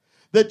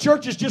 That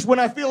church is just when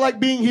I feel like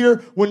being here,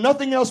 when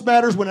nothing else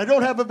matters, when I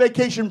don't have a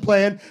vacation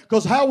plan.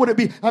 Because how would it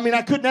be?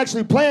 I couldn't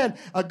actually plan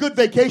a good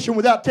vacation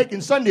without taking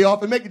Sunday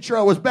off and making sure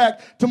I was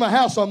back to my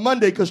house on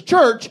Monday, because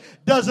church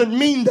doesn't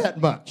mean that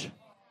much.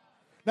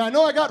 Now, I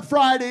know I got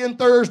Friday and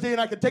Thursday,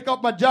 and I could take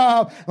off my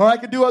job, or I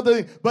could do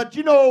other things. But,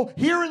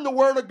 hearing the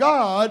word of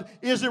God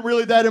isn't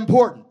really that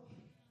important.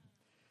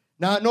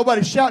 Now,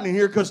 nobody's shouting in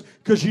here because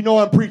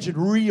I'm preaching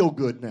real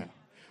good now.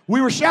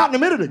 We were shouting a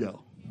minute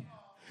ago.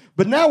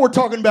 But now we're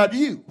talking about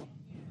you.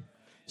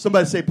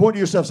 Somebody say, point to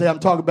yourself, say, I'm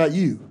talking about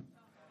you.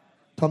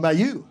 Talking about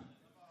you.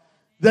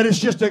 That it's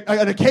just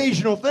an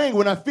occasional thing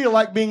when I feel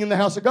like being in the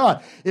house of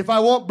God. If I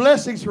want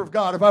blessings from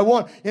God, if I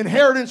want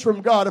inheritance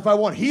from God, if I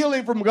want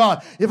healing from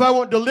God, if I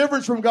want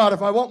deliverance from God,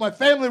 if I want my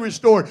family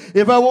restored,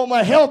 if I want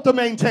my health to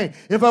maintain,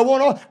 if I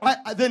want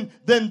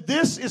then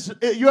this is,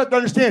 you have to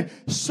understand,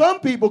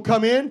 some people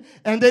come in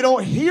and they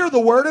don't hear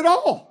the word at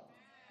all.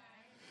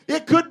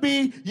 It could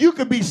be, you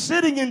could be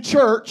sitting in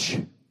church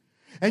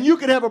and you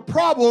could have a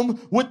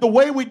problem with the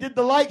way we did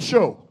the light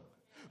show,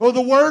 or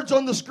the words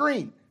on the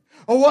screen,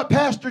 or what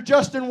Pastor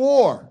Justin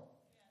wore.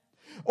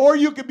 Or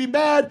you could be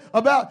mad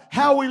about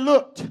how we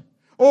looked.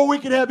 Or we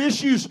could have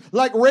issues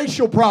like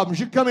racial problems.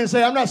 You come in and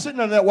say, I'm not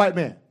sitting under that white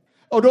man.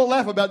 Oh, don't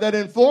laugh about that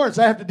in Florence.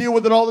 I have to deal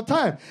with it all the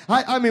time.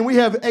 We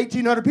have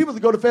 1,800 people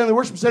that go to Family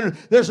Worship Center.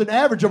 There's an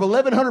average of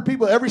 1,100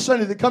 people every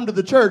Sunday that come to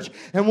the church.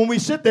 And when we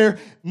sit there,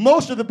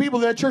 most of the people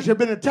in that church have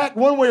been attacked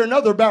one way or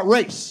another about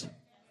race.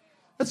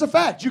 That's a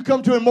fact. You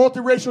come to a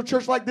multiracial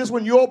church like this,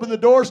 when you open the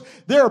doors,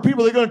 there are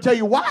people that are going to tell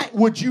you, why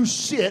would you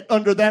sit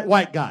under that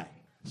white guy?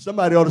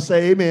 Somebody ought to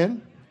say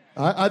amen.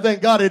 I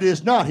thank God it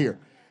is not here.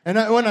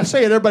 And when I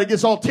say it, everybody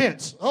gets all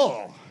tense.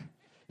 Oh,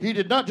 he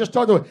did not just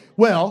talk the way.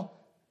 Well,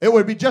 it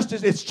would be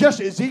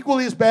it's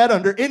equally as bad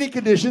under any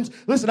conditions.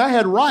 Listen, I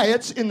had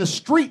riots in the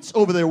streets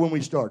over there when we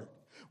started.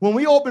 When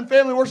we opened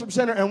Family Worship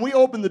Center and we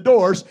opened the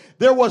doors,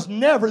 there was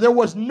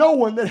no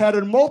one that had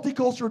a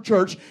multicultural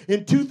church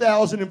in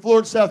 2000 in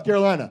Florence, South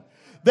Carolina.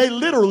 They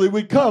literally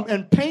would come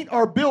and paint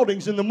our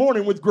buildings in the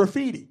morning with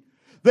graffiti.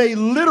 They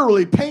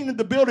literally painted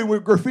the building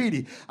with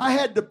graffiti. I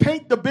had to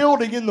paint the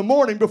building in the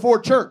morning before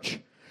church.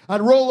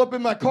 I'd roll up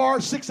in my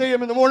car, 6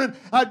 a.m. in the morning.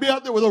 I'd be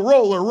out there with a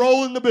roller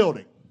rolling the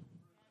building.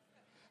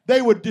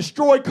 They would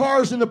destroy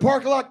cars in the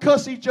parking lot,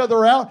 cuss each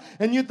other out,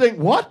 and you'd think,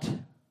 what?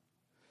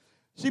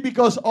 See,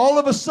 because all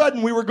of a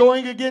sudden we were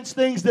going against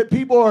things that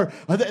people are,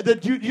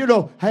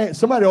 hey,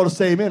 somebody ought to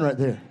say amen right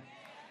there.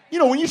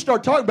 When you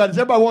start talking about it,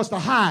 everybody wants to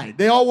hide.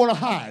 They all want to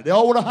hide. They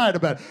all want to hide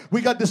about it.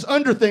 We got this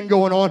under thing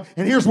going on,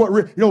 and here's what,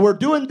 we're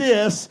doing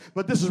this,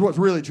 but this is what's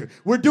really true.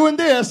 We're doing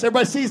this,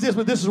 everybody sees this,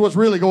 but this is what's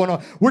really going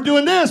on. We're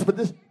doing this, but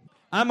this,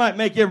 I might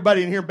make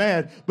everybody in here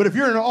mad, but if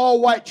you're in an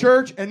all-white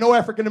church and no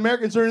African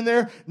Americans are in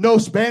there, no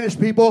Spanish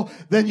people,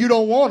 then you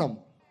don't want them.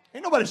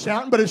 Ain't nobody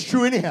shouting, but it's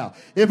true anyhow.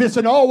 If it's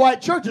an all-white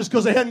church, it's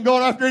because they hadn't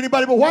gone after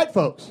anybody but white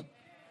folks.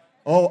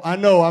 Oh, I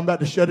know. I'm about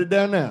to shut it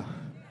down now.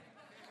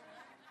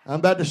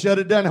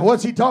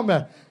 What's he talking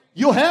about?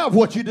 You'll have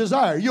what you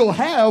desire. You'll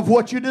have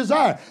what you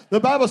desire. The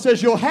Bible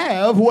says you'll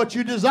have what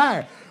you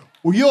desire.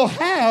 Well, you'll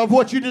have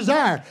what you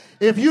desire.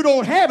 If you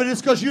don't have it,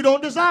 it's because you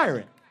don't desire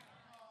it.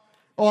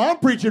 Oh, I'm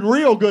preaching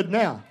real good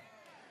now.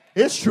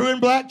 It's true in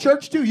black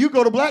church too. You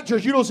go to black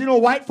church, you don't see no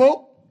white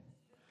folk.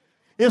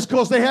 It's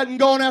because they hadn't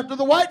gone after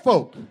the white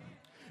folk.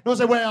 Don't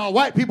say, well,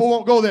 white people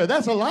won't go there.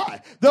 That's a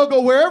lie. They'll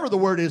go wherever the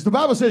word is. The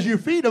Bible says you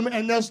feed them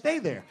and they'll stay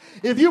there.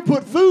 If you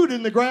put food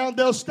in the ground,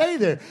 they'll stay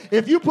there.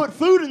 If you put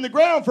food in the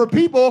ground for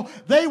people,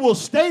 they will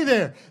stay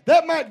there.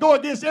 That might go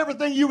against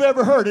everything you've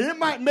ever heard, and it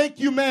might make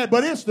you mad,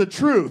 but it's the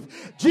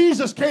truth.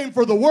 Jesus came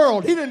for the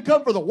world. He didn't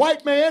come for the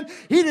white man.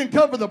 He didn't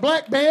come for the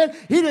black man.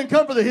 He didn't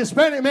come for the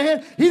Hispanic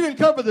man. He didn't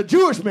come for the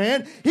Jewish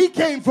man. He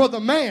came for the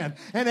man.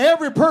 And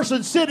every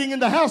person sitting in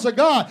the house of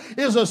God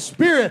is a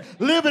spirit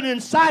living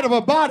inside of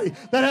a body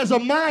that has a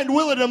mind,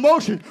 will, and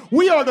emotion.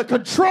 We are to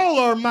control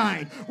our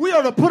mind. We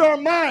are to put our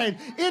mind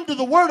into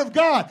the Word of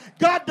God.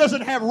 God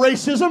doesn't have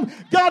racism.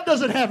 God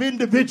doesn't have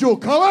individual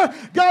color.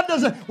 God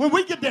doesn't. When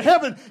we get to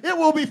heaven, it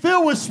will be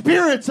filled with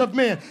spirits of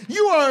men.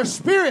 You are a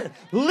spirit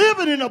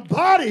living in a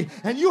body,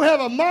 and you have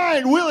a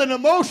mind, will, and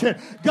emotion.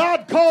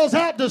 God calls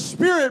out the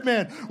spirit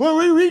man. When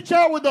we reach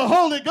out with the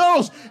Holy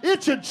Ghost,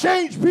 it should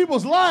change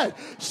people's lives.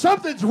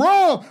 Something's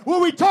wrong when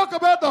we talk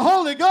about the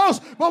Holy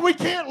Ghost, but we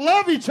can't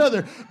love each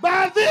other.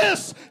 By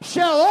this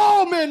shall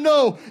all men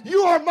know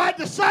you are my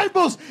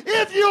disciples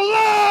if you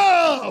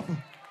love.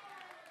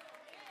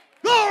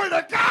 Glory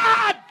to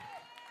God.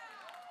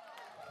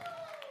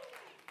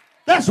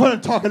 That's what I'm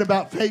talking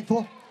about,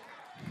 faithful.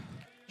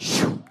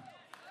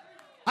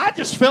 I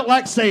just felt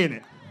like saying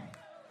it.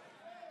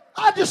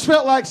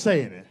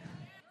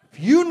 If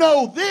you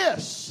know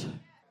this,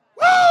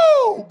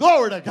 woo,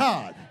 glory to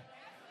God.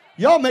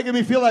 Y'all making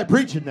me feel like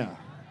preaching now.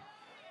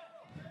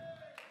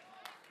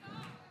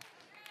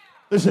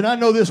 Listen, I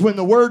know this when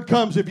the word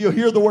comes, if you'll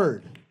hear the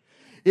word.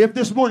 If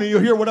this morning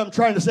you'll hear what I'm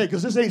trying to say,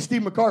 because this ain't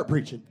Steve McCart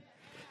preaching.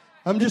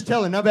 I'm just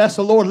telling, I've asked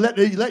the Lord,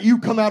 let you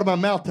come out of my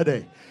mouth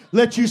today.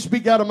 Let you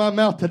speak out of my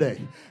mouth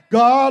today.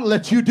 God,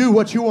 let you do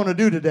what you want to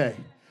do today.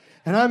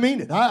 And I mean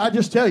it. I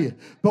just tell you.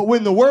 But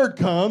when the word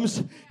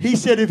comes, he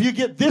said, if you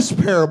get this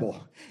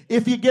parable,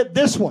 if you get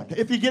this one,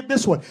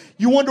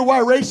 you wonder why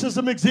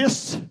racism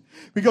exists?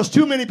 Because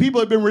too many people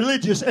have been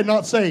religious and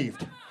not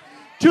saved.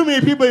 Too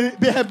many people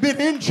have been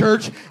in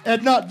church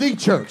and not the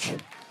church.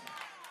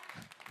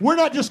 We're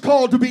not just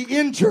called to be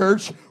in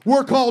church.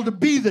 We're called to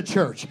be the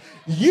church.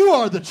 You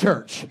are the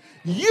church.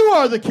 You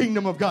are the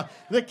kingdom of God.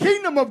 The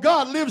kingdom of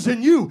God lives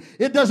in you.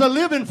 It doesn't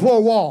live in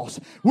four walls.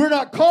 We're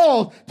not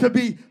called to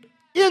be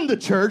in the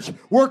church.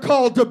 We're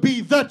called to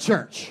be the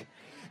church.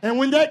 And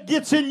when that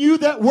gets in you,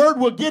 that word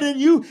will get in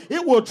you.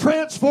 It will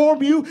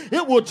transform you.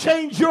 It will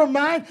change your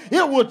mind.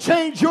 It will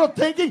change your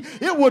thinking.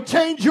 It will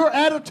change your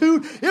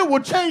attitude. It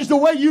will change the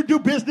way you do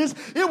business.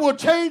 It will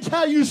change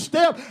how you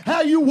step,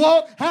 how you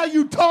walk, how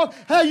you talk,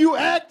 how you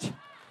act.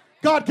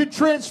 God can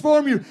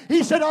transform you.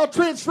 He said, I'll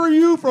transfer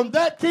you from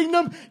that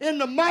kingdom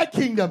into my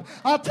kingdom.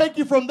 I'll take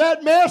you from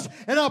that mess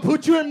and I'll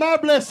put you in my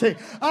blessing.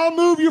 I'll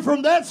move you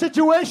from that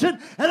situation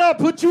and I'll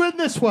put you in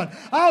this one.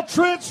 I'll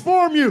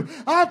transform you.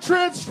 I'll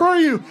transfer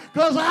you,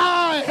 because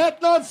eye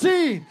hath not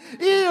seen,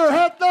 ear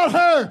hath not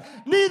heard,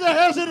 neither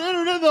has it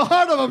entered into the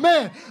heart of a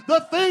man the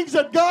things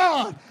that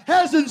God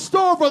has in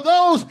store for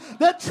those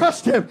that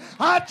trust him.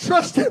 I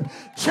trust him.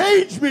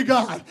 Change me,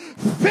 God.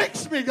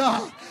 Fix me,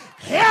 God.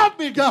 Help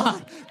me,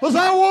 God, because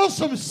I want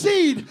some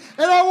seed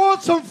and I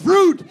want some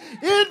fruit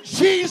in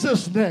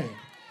Jesus' name.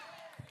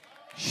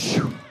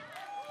 Whew.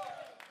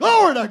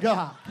 Glory to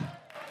God.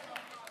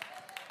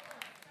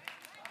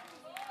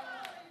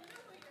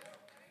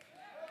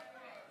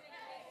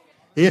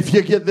 If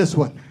you get this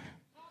one,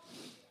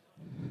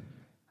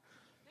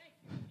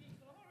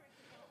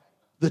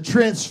 the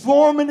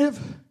transformative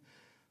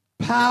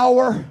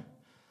power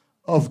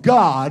of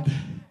God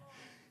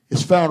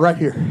is found right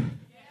here.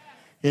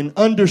 In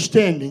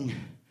understanding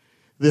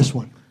this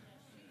one.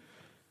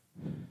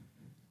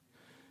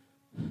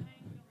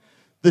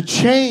 The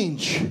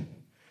change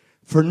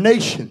for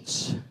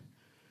nations,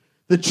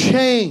 the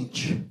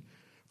change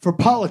for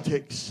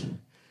politics,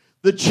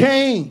 the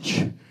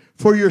change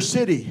for your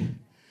city,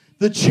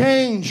 the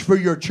change for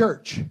your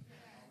church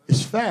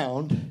is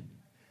found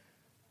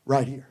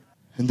right here.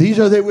 And these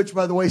are they which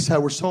by the wayside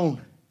were sown.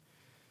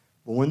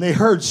 But when they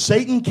heard,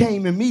 Satan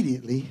came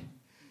immediately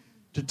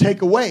to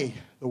take away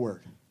the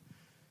word.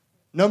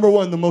 Number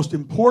one, the most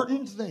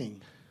important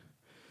thing,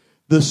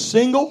 the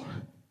single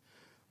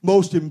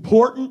most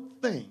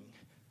important thing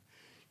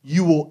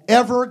you will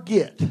ever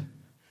get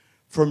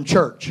from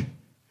church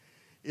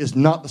is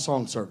not the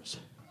song service.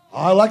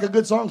 I like a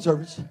good song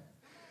service.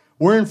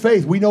 We're in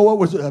faith. We know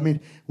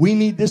we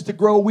need this to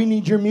grow. We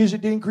need your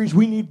music to increase.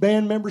 We need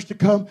band members to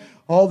come,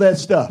 all that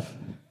stuff.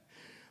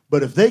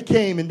 But if they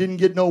came and didn't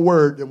get no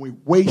word, then we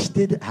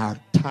wasted our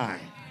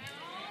time.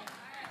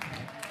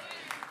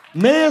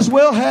 May as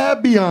well have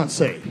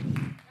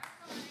Beyonce.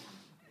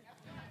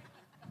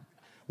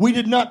 We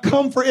did not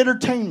come for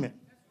entertainment.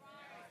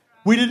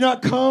 We did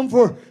not come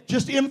for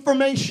just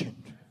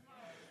information.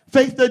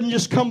 Faith doesn't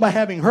just come by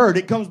having heard.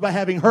 It comes by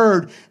having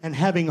heard and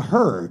having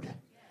heard.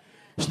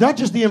 It's not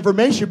just the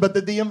information, but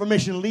that the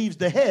information leaves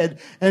the head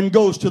and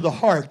goes to the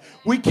heart.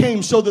 We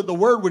came so that the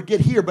word would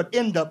get here, but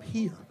end up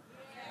here.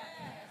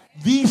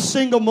 The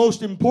single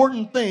most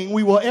important thing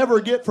we will ever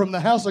get from the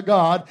house of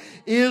God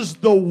is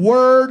the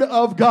word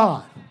of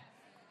God.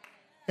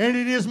 And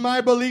it is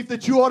my belief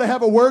that you ought to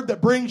have a word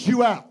that brings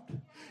you out.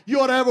 You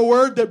ought to have a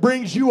word that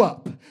brings you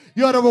up.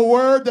 You ought to have a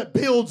word that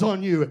builds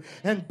on you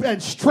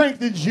and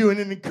strengthens you and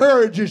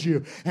encourages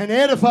you and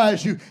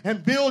edifies you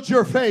and builds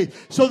your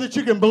faith so that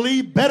you can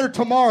believe better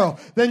tomorrow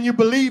than you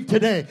believe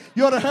today.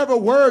 You ought to have a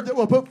word that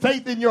will put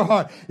faith in your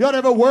heart. You ought to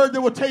have a word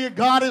that will tell you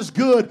God is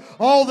good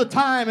all the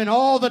time, and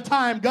all the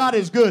time God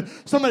is good.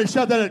 Somebody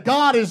shout that.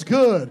 God is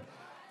good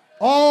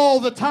all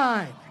the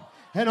time,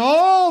 and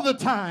all the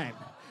time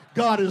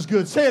God is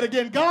good. Say it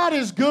again. God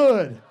is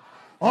good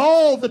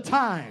all the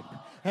time,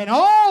 and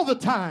all the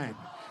time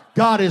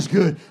God is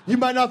good. You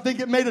might not think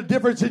it made a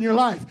difference in your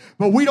life,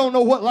 but we don't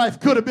know what life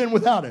could have been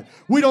without it.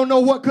 We don't know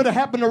what could have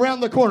happened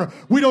around the corner.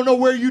 We don't know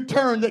where you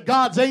turned, that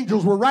God's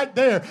angels were right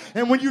there.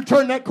 And when you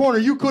turned that corner,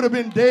 you could have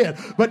been dead.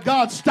 But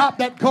God stopped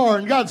that car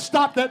and God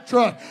stopped that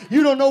truck.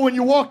 You don't know when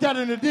you walked out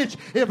in a ditch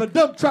if a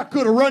dump truck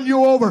could have run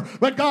you over,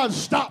 but God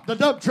stopped the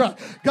dump truck.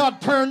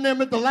 God turned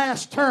them at the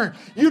last turn.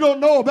 You don't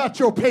know about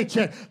your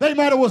paycheck. They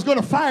might have was going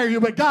to fire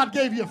you, but God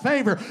gave you a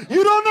favor.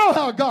 You don't know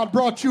how God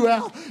brought you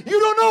out. You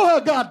don't know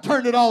how God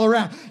turned it all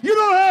around. You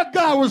know how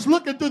God was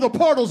looking through the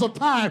portals of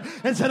time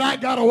and said, I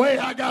got away,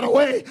 I got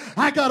away,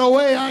 I got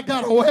away, I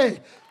got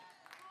away.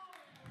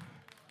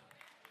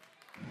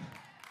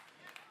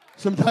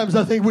 Sometimes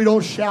I think we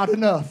don't shout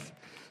enough.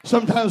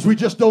 Sometimes we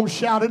just don't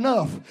shout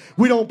enough.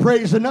 We don't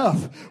praise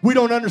enough. We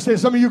don't understand.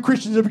 Some of you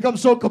Christians have become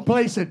so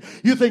complacent.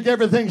 You think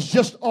everything's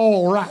just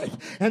all right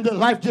and that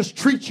life just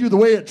treats you the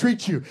way it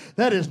treats you.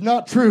 That is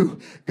not true.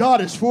 God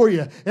is for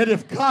you. And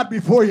if God be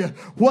for you,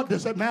 what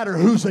does it matter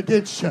who's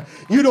against you?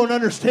 You don't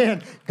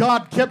understand.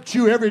 God kept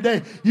you every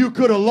day. You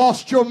could have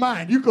lost your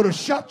mind. You could have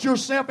shot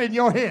yourself in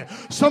your head.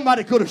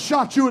 Somebody could have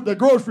shot you at the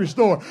grocery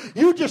store.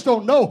 You just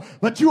don't know,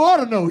 but you ought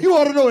to know. You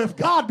ought to know if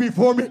God be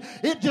for me,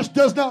 it just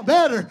does not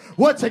matter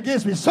what's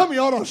against me. Some of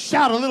you ought to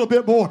shout a little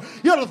bit more.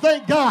 You ought to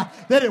thank God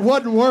that it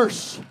wasn't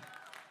worse.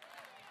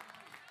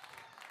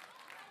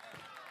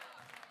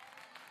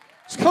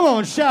 So come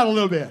on, shout a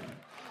little bit.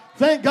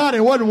 Thank God it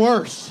wasn't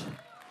worse.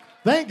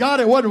 Thank God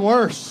it wasn't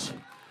worse.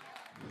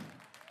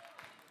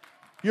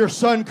 Your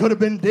son could have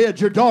been dead.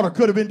 Your daughter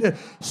could have been dead.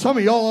 Some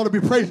of y'all ought to be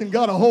praising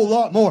God a whole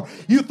lot more.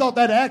 You thought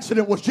that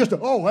accident was just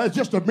that's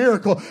just a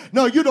miracle.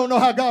 No, you don't know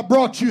how God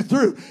brought you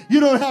through. You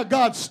don't know how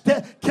God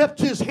kept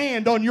his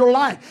hand on your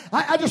life.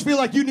 I just feel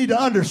like you need to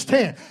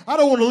understand. I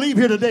don't want to leave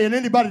here today and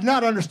anybody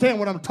not understand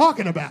what I'm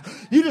talking about.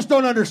 You just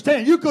don't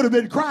understand. You could have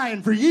been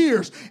crying for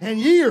years and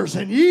years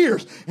and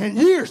years and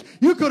years.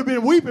 You could have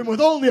been weeping with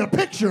only a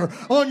picture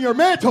on your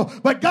mantle,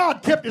 but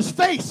God kept his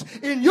face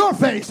in your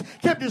face,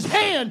 kept his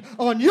hand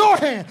on your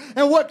hand.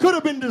 And what could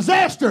have been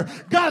disaster,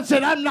 God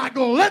said, I'm not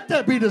going to let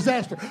that be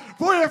disaster.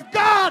 For if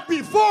God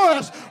be for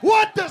us,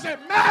 what does it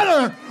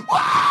matter?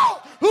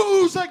 Wow!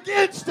 Who's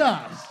against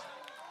us?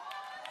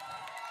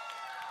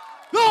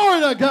 Glory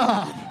to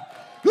God.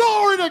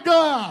 Glory to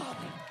God.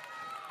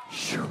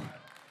 Shoo.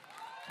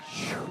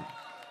 Shoo.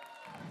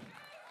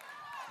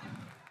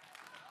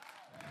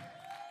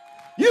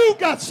 You've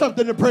got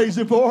something to praise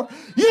him for.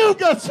 You've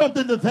got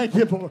something to thank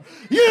him for.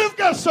 You've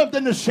got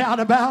something to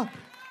shout about.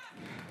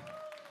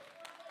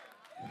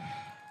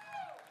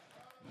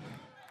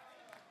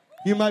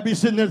 You might be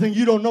sitting there thinking,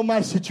 you don't know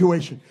my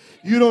situation.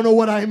 You don't know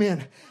what I'm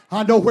in.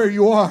 I know where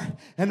you are,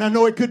 and I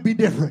know it could be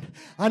different.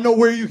 I know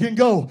where you can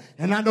go,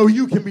 and I know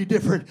you can be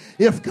different.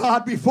 If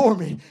God be for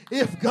me,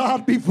 if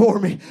God be for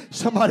me,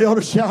 somebody ought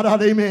to shout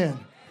out amen.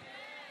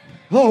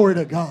 Glory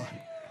to God.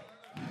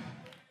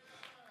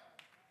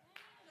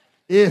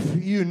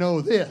 If you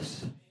know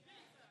this,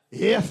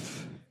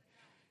 if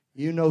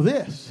you know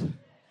this,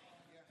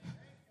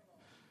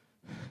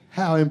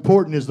 how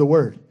important is the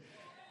word?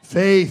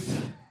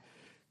 Faith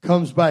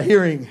comes by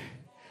hearing,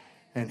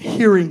 and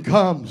hearing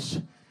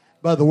comes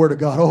by the word of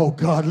God. Oh,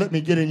 God, let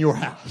me get in your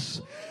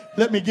house.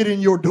 Let me get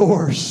in your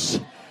doors.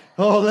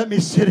 Oh, let me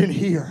sit in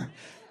here.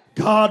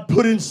 God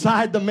put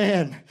inside the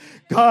man.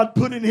 God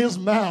put in his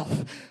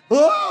mouth.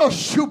 Oh,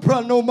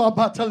 Shupranoma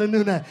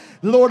Batalanuna.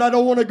 Lord, I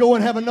don't want to go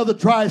and have another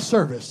dry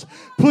service.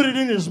 Put it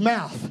in his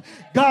mouth.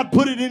 God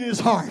put it in his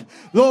heart.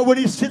 Lord, when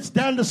he sits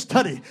down to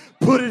study,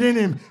 put it in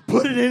him.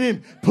 Put it in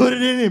him. Put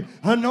it in him.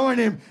 Anoint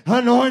him.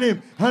 Anoint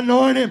him.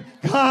 Anoint him.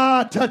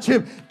 God, touch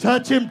him.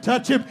 Touch him.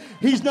 Touch him.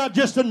 He's not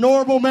just a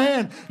normal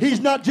man. He's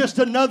not just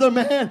another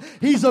man.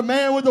 He's a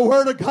man with the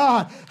word of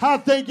God. I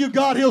thank you,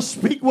 God, he'll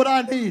speak what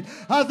I need.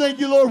 I thank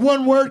you, Lord,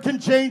 one word can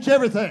change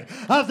everything.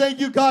 I thank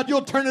you, God,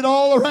 you'll turn it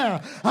all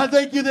around. I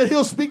thank you that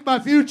he'll speak my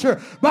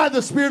future by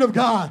the Spirit of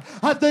God.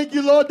 I thank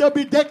you, Lord, there'll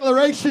be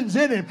declarations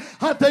in him.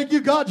 I thank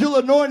you, God, you'll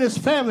anoint his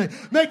family,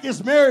 make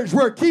his marriage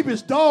work, keep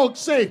his dog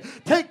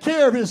safe, take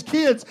care of his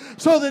kids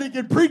so that he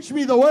can preach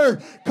me the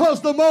word.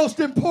 Because the most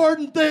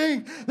important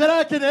thing that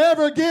I can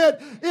ever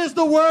get is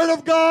the word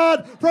of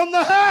God from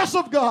the house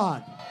of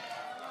God.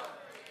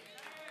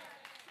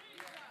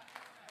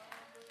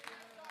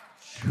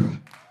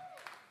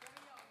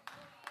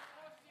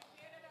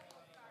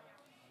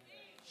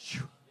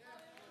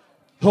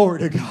 Glory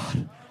to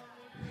God.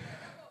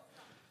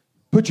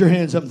 Put your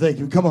hands up and thank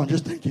him. Come on,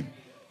 just thank him.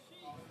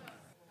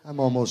 I'm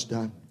almost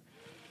done.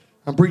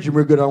 I'm preaching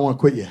real good. I don't want to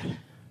quit yet.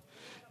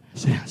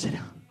 Sit down, sit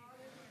down.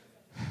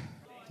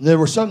 There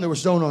was something that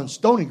was sown on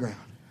stony ground.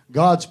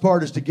 God's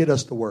part is to get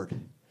us the word.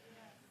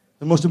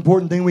 The most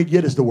important thing we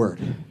get is the word.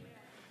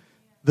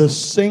 The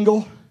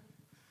single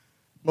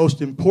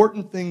most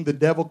important thing the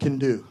devil can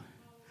do,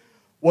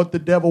 what the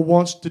devil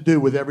wants to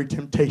do with every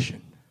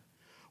temptation,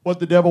 what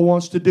the devil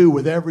wants to do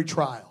with every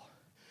trial,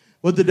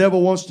 what the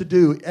devil wants to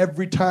do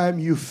every time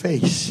you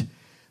face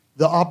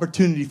the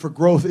opportunity for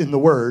growth in the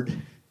word.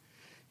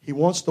 He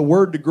wants the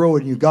word to grow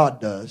in you.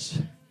 God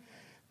does.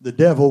 The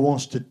devil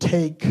wants to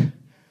take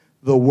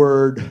the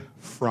word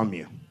from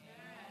you.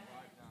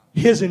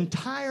 His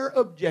entire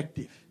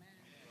objective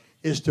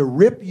is to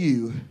rip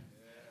you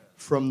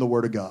from the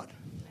word of God.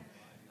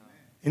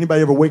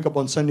 Anybody ever wake up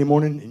on Sunday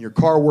morning and your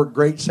car worked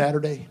great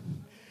Saturday?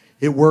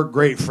 It worked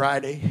great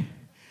Friday.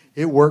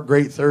 It worked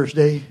great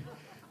Thursday.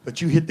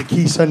 But you hit the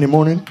key Sunday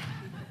morning.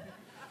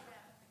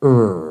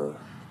 You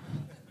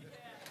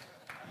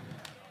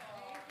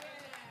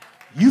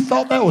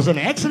thought that was an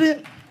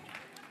accident?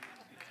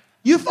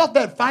 You thought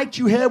that fight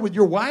you had with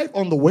your wife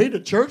on the way to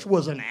church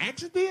was an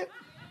accident?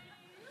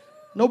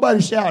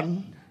 Nobody's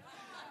shouting.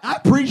 I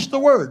preached the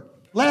word.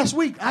 Last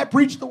week, I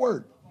preached the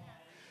word.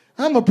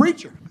 I'm a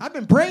preacher. I've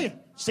been praying,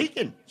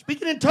 seeking,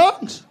 speaking in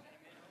tongues.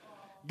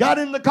 Got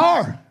in the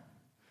car,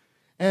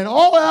 and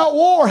all-out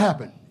war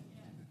happened.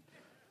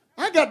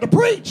 I got to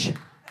preach.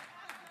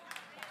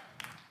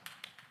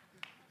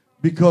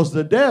 Because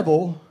the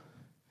devil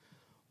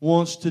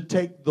wants to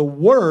take the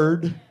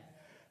word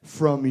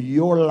from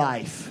your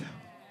life.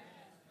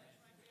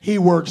 He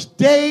works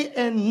day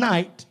and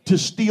night to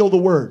steal the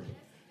word.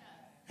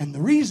 And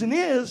the reason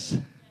is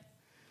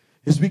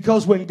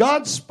because when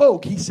God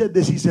spoke, he said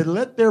this. He said,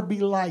 let there be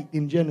light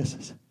in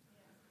Genesis.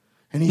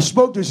 And he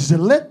spoke to us. He said,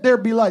 let there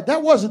be light.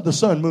 That wasn't the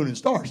sun, moon, and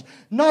stars.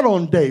 Not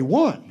on day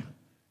one.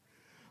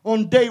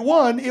 On day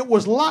one, it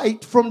was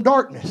light from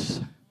darkness.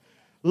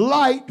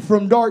 Light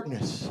from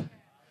darkness.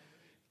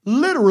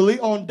 Literally,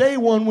 on day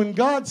one, when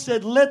God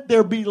said, let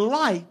there be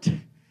light,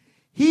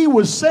 he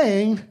was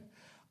saying,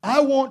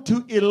 I want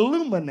to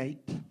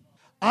illuminate.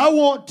 I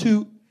want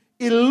to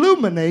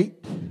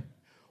illuminate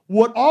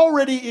what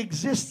already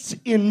exists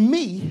in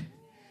me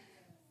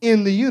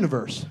in the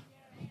universe.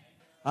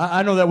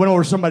 I know that went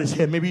over somebody's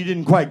head. Maybe you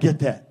didn't quite get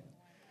that.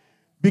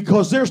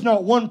 Because there's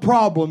not one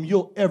problem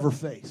you'll ever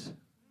face.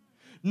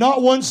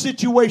 Not one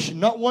situation,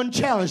 not one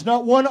challenge,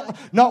 not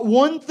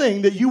one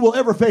thing that you will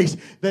ever face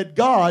that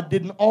God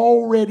didn't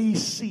already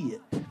see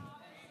it.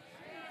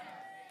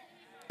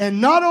 And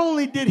not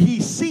only did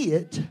he see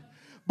it,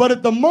 but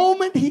at the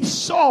moment he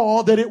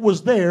saw that it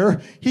was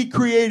there, he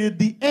created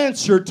the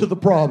answer to the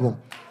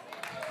problem.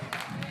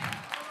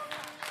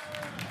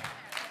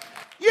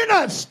 You're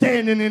not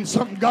standing in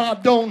something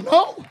God don't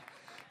know.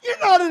 You're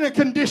not in a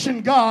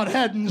condition God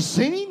hadn't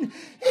seen.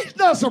 He's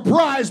not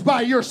surprised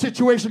by your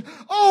situation.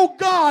 Oh,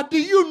 God,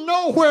 do you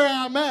know where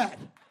I'm at?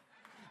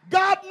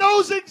 God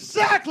knows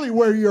exactly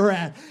where you're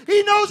at.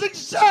 He knows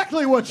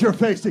exactly what you're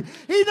facing.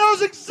 He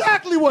knows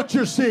exactly what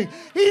you're seeing.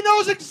 He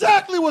knows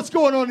exactly what's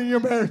going on in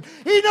your marriage.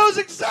 He knows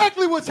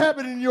exactly what's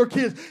happening in your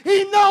kids.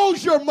 He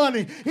knows your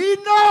money. He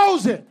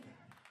knows it.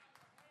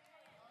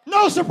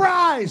 No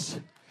surprise.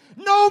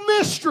 No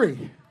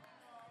mystery.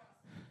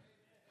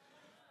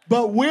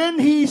 But when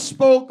he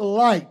spoke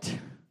light,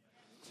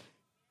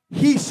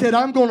 he said,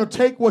 I'm going to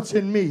take what's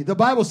in me. The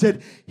Bible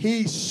said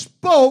he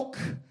spoke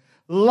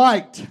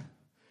light.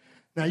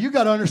 Now, you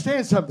got to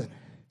understand something.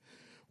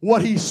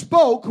 What he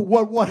spoke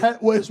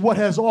was what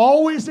has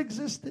always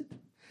existed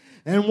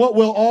and what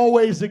will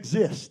always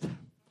exist.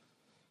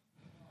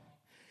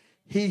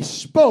 He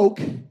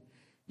spoke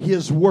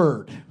his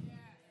word.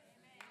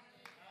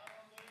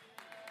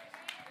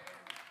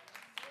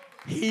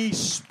 He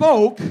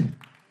spoke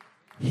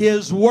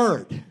his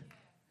word.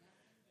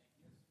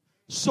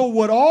 So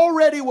what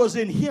already was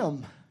in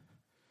him,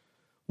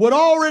 what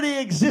already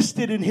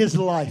existed in his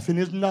life, in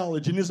his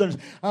knowledge, in his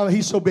understanding.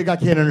 He's so big I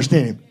can't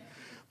understand him.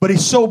 But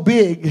he's so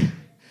big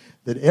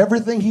that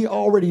everything he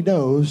already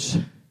knows,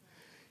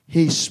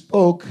 he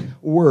spoke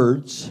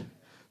words.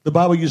 The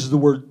Bible uses the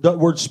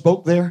word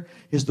spoke there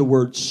is the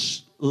word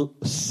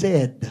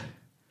said.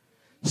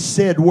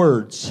 Said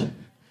words.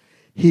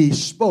 He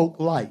spoke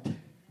light.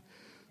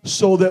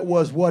 So that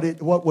was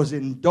what was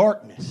in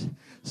darkness.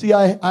 See,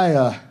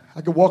 I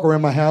could walk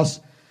around my house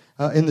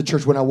in the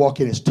church. When I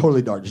walk in, it's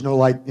totally dark. There's no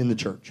light in the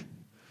church.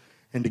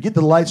 And to get to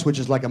the light switch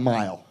is like a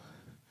mile.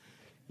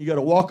 You got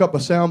to walk up a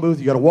sound booth.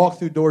 You got to walk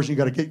through doors. You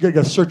got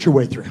to search your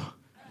way through.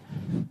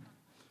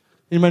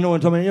 Anybody know what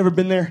I'm talking about? You ever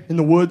been there in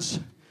the woods?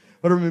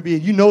 Whatever it may be.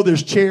 You know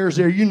there's chairs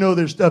there. You know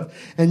there's stuff.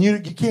 And you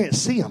can't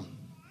see them.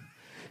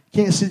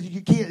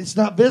 You can't. It's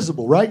not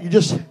visible, right? You're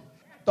just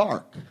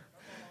dark.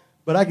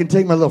 But I can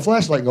take my little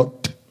flashlight and go.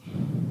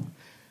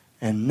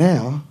 And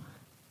now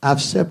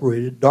I've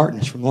separated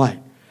darkness from light.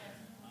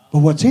 But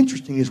what's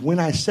interesting is when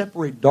I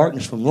separate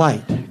darkness from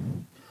light,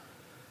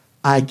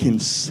 I can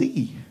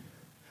see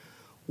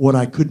what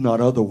I could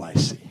not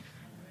otherwise see.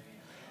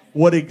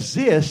 What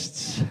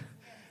exists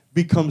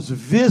becomes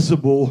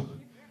visible.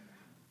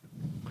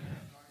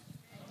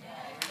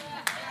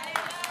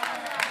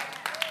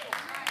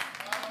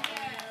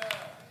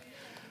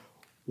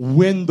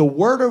 When the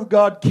Word of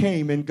God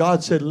came and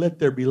God said, let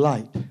there be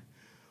light,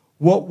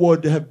 what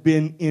would have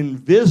been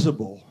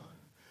invisible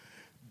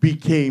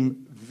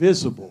became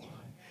visible.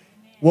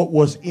 What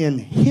was in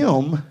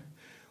Him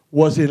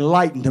was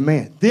enlightened to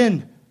man.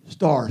 Then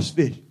stars,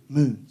 fish,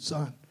 moon,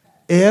 sun.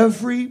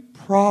 Every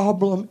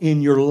problem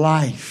in your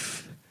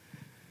life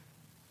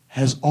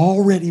has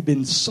already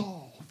been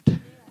solved.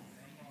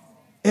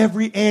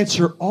 Every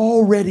answer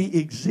already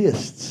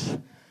exists.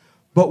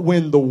 But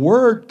when the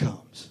Word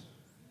comes,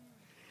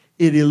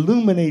 it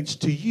illuminates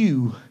to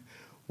you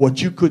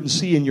what you couldn't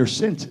see in your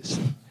senses.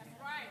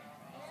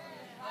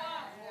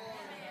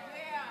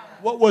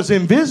 What was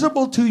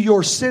invisible to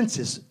your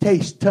senses,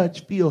 taste,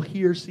 touch, feel,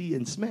 hear, see,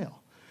 and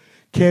smell,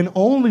 can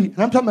only, and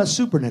I'm talking about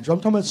supernatural,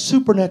 I'm talking about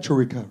supernatural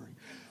recovery,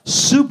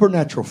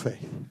 supernatural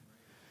faith,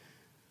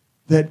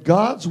 that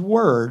God's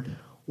Word,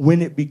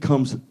 when it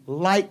becomes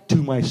light to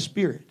my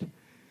spirit,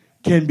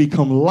 can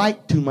become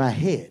light to my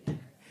head.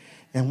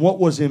 And what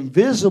was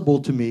invisible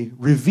to me,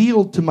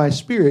 revealed to my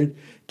spirit,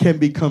 can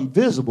become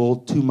visible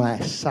to my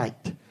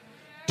sight,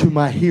 to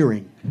my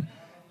hearing,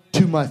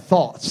 to my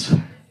thoughts.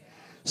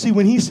 See,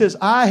 when He says,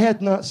 I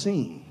had not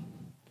seen.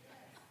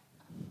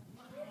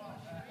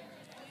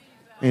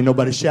 Ain't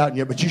nobody shouting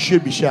yet, but you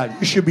should be shouting.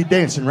 You should be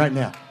dancing right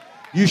now.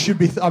 You should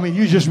be,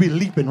 you just be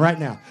leaping right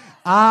now.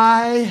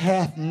 I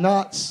hath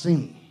not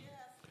seen.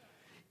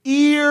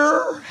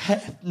 Ear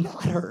hath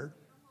not heard.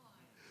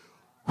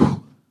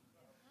 Whew.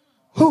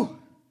 Whew.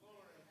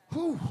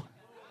 Whew.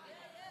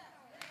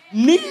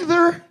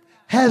 Neither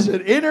has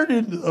it entered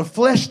into the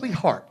fleshly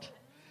heart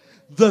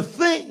the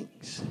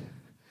things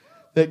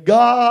that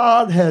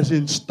God has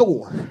in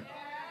store.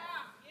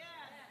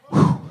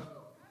 Whew.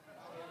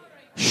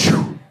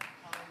 Shoo.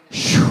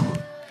 Shoo.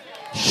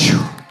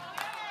 Shoo.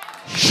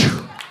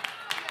 Shoo.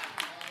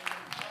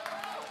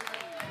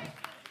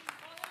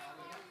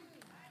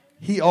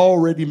 He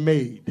already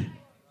made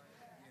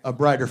a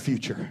brighter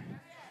future.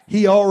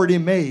 He already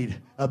made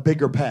a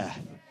bigger path.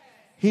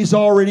 He's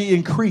already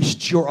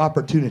increased your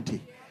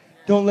opportunity.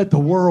 Don't let the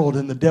world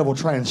and the devil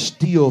try and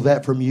steal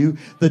that from you.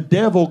 The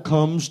devil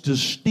comes to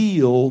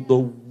steal the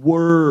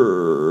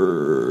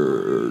word.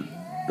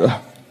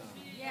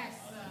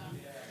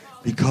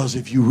 Because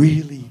if you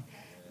really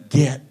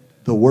get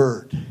the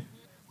word,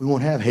 we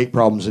won't have hate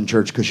problems in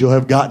church because you'll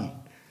have gotten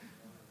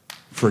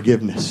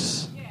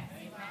forgiveness.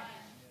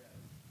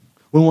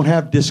 We won't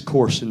have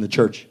discourse in the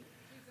church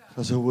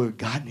because we've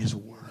gotten His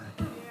word.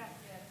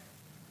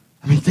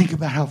 Think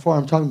about how far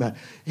I'm talking about.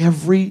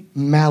 Every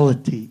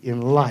malady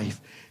in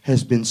life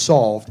has been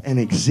solved and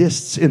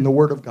exists in the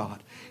Word of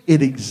God.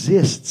 It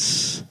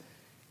exists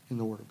in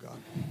the Word of God.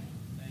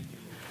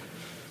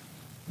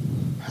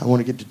 I want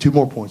to get to 2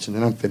 more points and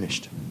then I'm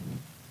finished.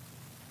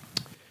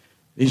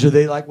 These are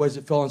they likewise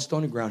that fell on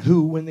stony ground,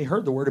 who, when they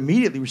heard the word,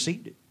 immediately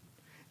received it.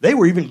 They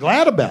were even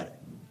glad about it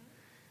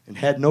and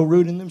had no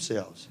root in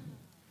themselves.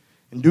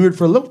 Endured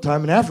for a little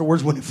time, and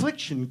afterwards, when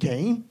affliction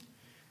came,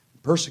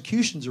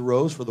 persecutions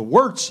arose for the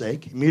word's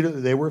sake,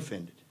 immediately they were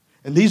offended.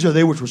 And these are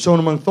they which were sown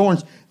among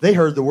thorns. They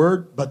heard the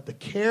word, but the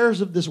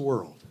cares of this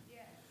world,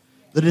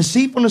 the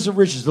deceitfulness of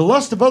riches, the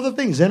lust of other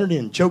things entered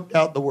in, choked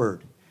out the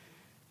word,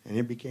 and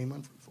it became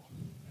unfruitful.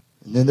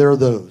 And then there are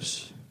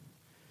those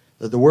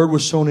that the word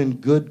was sown in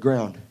good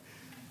ground.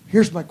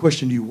 Here's my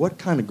question to you. What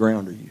kind of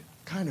ground are you?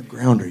 What kind of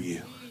ground are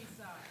you?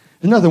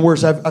 There's nothing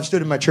worse. I've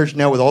stood in my church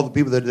now with all the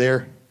people that are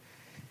there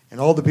and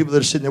all the people that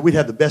are sitting there. We'd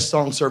have the best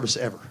song service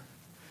ever.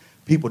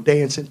 People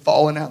dancing,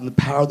 falling out in the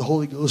power of the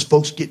Holy Ghost,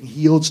 folks getting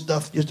healed,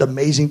 stuff, just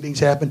amazing things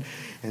happen.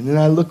 And then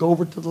I look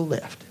over to the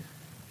left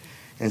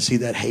and see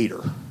that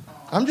hater.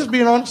 I'm just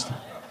being honest.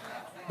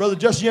 Brother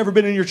Justin, you ever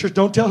been in your church?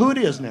 Don't tell who it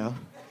is now.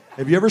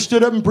 Have you ever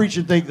stood up and preached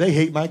and think, they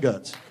hate my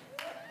guts?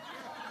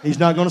 He's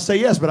not going to say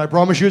yes, but I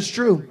promise you it's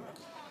true.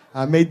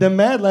 I made them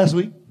mad last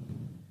week.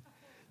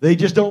 They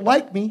just don't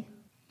like me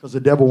because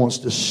the devil wants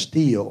to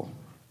steal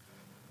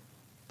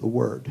the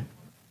word.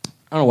 I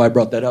don't know why I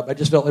brought that up. I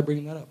just felt like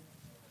bringing that up.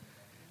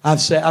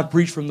 I've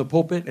preached from the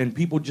pulpit, and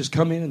people just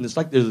come in, and it's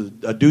like there's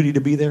a duty to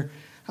be there.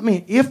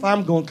 If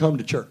I'm going to come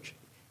to church,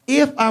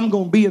 if I'm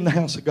going to be in the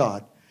house of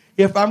God,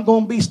 if I'm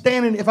going to be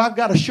standing, if I've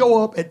got to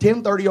show up at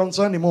 10:30 on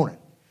Sunday morning,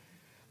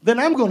 then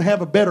I'm going to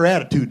have a better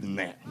attitude than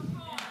that.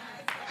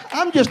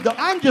 I'm just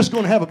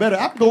going to have a better.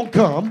 I'm going to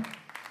come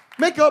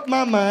make up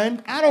my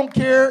mind. I don't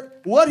care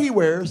what he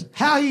wears,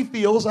 how he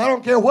feels. I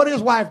don't care what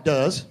his wife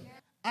does.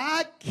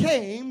 I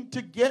came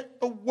to get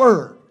the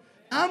word.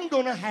 I'm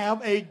going to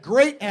have a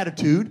great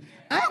attitude.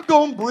 I'm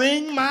going to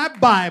bring my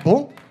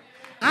Bible.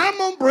 I'm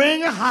going to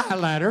bring a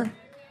highlighter.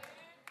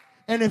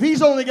 And if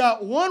he's only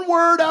got one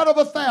word out of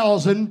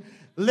 1,000,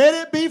 let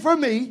it be for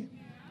me.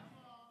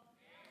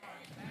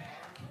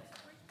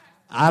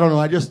 I don't know.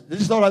 I just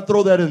thought I'd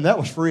throw that in. That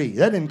was free.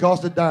 That didn't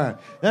cost a dime.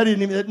 That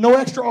didn't even, no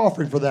extra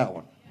offering for that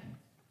one.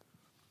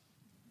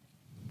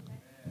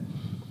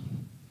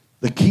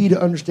 The key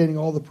to understanding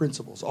all the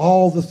principles,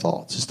 all the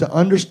thoughts, is to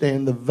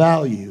understand the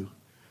value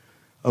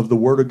of the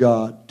Word of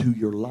God to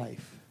your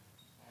life.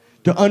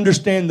 To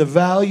understand the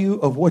value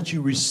of what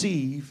you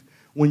receive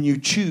when you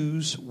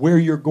choose where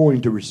you're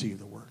going to receive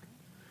the Word.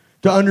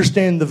 To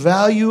understand the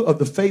value of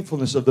the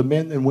faithfulness of the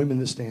men and women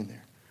that stand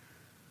there.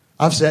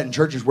 I've sat in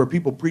churches where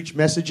people preach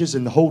messages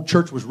and the whole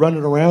church was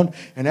running around,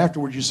 and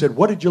afterwards you said,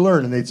 "What did you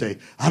learn?" And they'd say,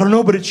 "I don't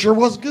know, but it sure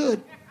was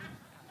good."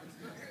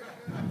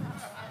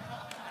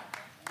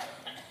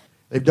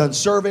 They've done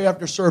survey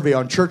after survey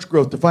on church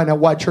growth to find out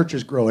why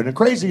churches grow. And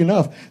crazy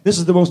enough, this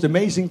is the most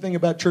amazing thing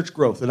about church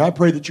growth. And I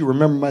pray that you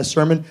remember my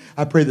sermon.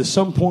 I pray that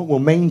some point will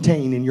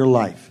maintain in your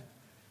life.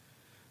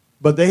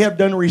 But they have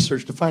done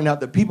research to find out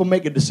that people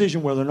make a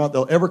decision whether or not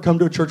they'll ever come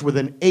to a church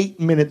within 8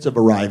 minutes of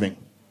arriving.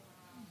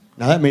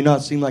 Now, that may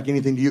not seem like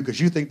anything to you because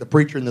you think the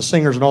preacher and the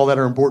singers and all that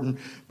are important,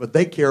 but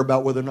they care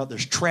about whether or not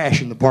there's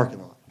trash in the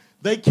parking lot.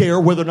 They care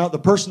whether or not the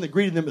person that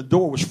greeted them at the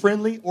door was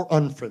friendly or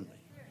unfriendly.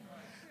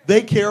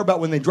 They care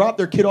about when they drop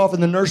their kid off in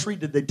the nursery,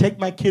 did they take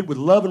my kid with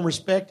love and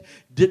respect?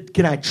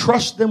 Can I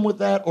trust them with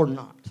that or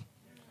not?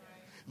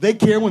 They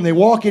care when they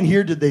walk in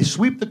here, did they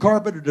sweep the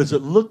carpet or does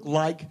it look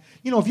like,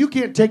 if you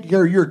can't take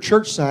care of your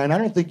church sign, I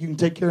don't think you can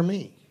take care of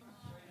me.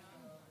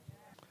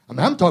 I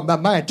mean, I'm talking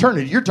about my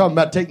eternity. You're talking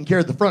about taking care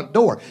of the front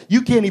door.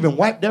 You can't even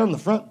wipe down the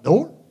front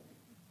door?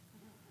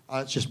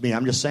 It's just me.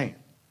 I'm just saying.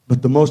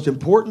 But the most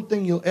important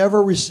thing you'll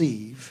ever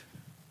receive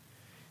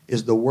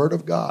is the Word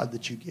of God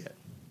that you get.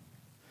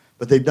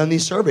 But they've done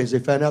these surveys. They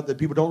found out that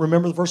people don't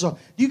remember the first song.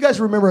 Do you guys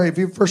remember how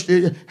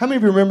many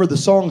of you remember the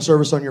song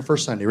service on your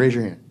first Sunday? Raise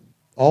your hand.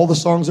 All the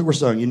songs that were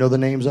sung. You know the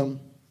names of them?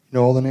 You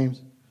know all the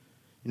names?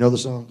 You know the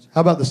songs?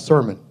 How about the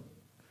sermon?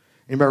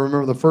 Anybody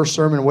remember the first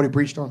sermon and what he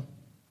preached on?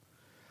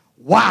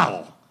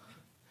 Wow.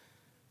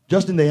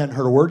 Justin, they hadn't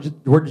heard a word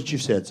that you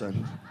said,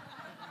 son.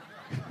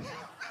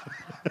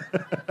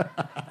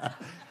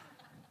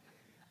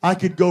 I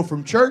could go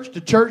from church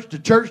to church to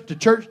church to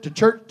church to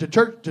church to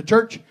church to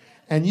church,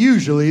 and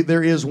usually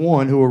there is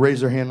one who will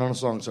raise their hand on a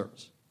song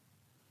service.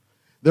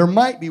 There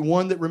might be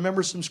one that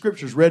remembers some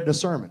scriptures read in a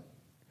sermon.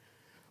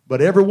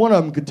 But every one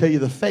of them could tell you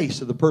the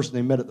face of the person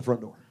they met at the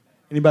front door.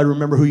 Anybody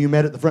remember who you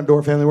met at the front door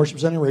of Family Worship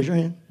Sunday? Raise your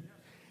hand.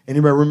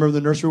 Anybody remember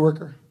the nursery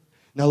worker?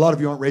 Now, a lot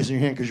of you aren't raising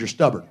your hand because you're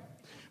stubborn.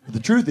 But the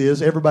truth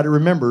is, everybody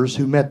remembers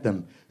who met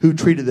them, who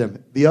treated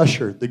them, the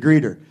usher, the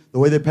greeter, the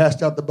way they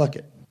passed out the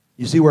bucket.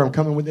 You see where I'm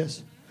coming with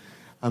this?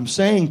 I'm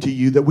saying to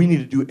you that we need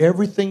to do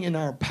everything in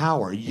our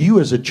power. You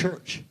as a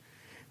church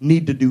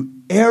need to do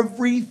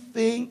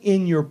everything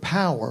in your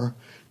power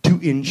to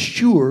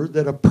ensure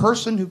that a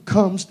person who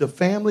comes to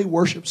Family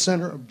Worship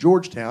Center of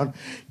Georgetown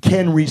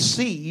can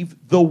receive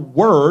the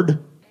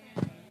Word.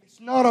 It's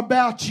not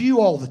about you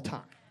all the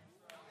time.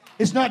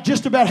 It's not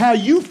just about how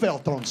you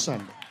felt on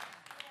Sunday.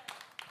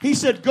 He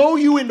said, "Go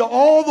you into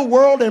all the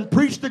world and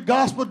preach the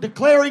gospel,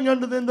 declaring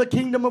unto them the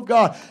kingdom of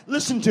God."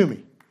 Listen to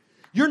me.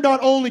 You're not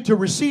only to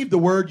receive the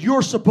Word,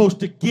 you're supposed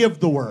to give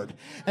the Word.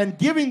 And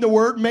giving the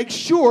Word makes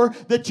sure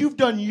that you've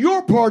done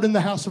your part in the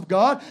house of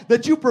God,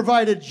 that you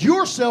provided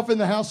yourself in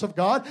the house of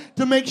God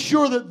to make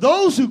sure that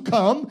those who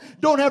come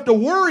don't have to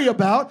worry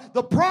about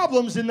the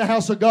problems in the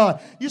house of God.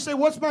 You say,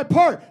 "What's my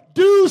part?"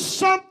 Do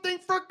something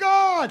for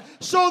God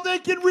so they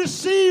can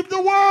receive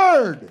the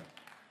Word.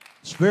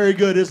 It's very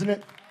good, isn't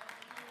it?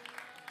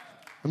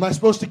 Am I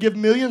supposed to give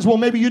millions? Well,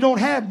 maybe you don't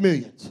have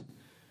millions.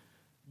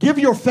 Give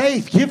your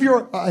faith.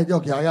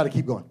 Okay, I got to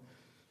keep going.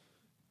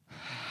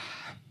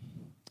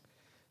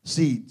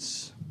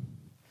 Seeds.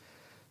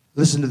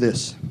 Listen to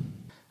this.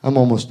 I'm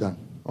almost done.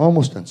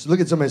 Almost done. So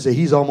look at somebody and say,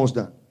 "He's almost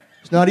done."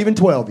 It's not even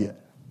 12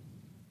 yet.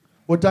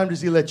 What time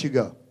does he let you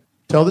go?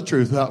 Tell the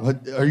truth.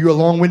 Are you a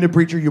long-winded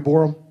preacher? You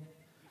bore him?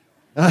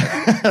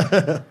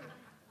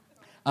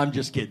 I'm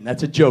just kidding.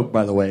 That's a joke,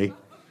 by the way.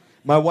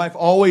 My wife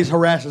always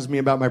harasses me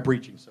about my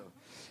preaching, so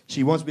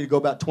she wants me to go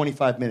about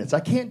 25 minutes. I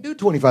can't do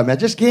 25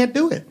 minutes. I just can't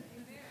do it.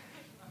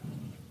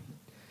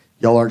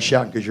 Y'all aren't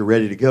shouting because you're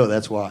ready to go.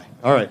 That's why.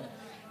 All right.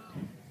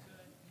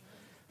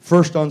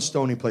 First on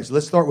stony places.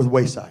 Let's start with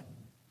wayside.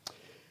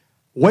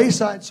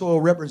 Wayside soil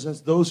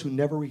represents those who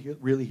never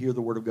really hear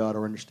the Word of God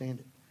or understand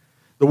it.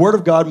 The Word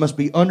of God must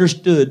be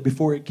understood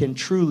before it can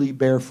truly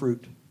bear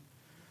fruit.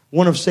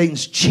 One of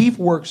Satan's chief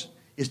works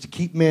is to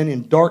keep men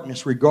in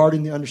darkness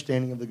regarding the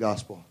understanding of the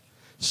gospel.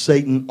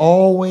 Satan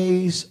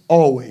always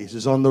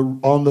is on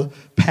the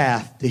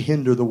path to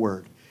hinder the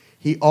Word.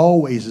 He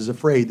always is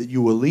afraid that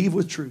you will leave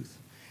with truth.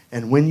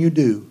 And when you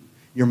do,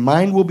 your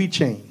mind will be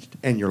changed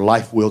and your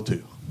life will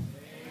too.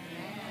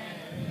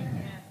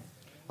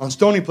 On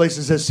stony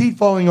places, as seed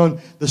falling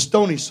on the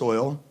stony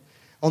soil,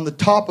 on the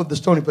top of the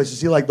stony places,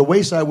 see, like the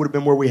wayside would have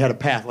been where we had a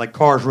path, like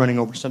cars running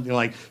over something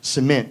like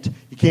cement.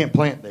 You can't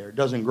plant there. It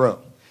doesn't grow.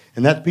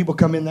 And that people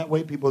come in that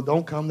way, people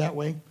don't come that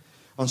way.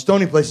 On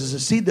stony places, a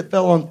seed that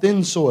fell on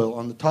thin soil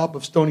on the top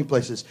of stony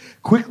places,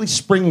 quickly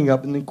springing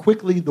up, and then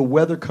quickly the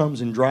weather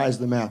comes and dries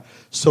them out.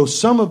 So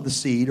some of the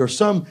seed, or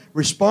some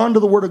respond to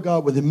the word of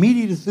God with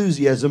immediate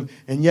enthusiasm,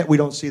 and yet we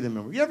don't see them.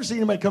 Have you ever seen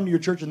anybody come to your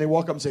church and they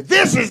walk up and say,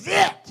 "This is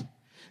it!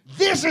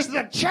 This is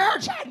the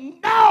church I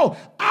know!"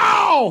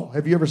 Oh!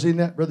 Have you ever seen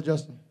that, Brother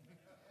Justin?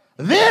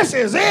 This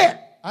is it!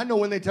 I know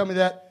when they tell me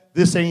that,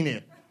 this ain't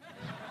it.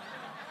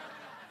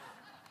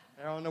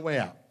 They're on their way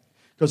out.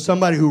 Because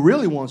somebody who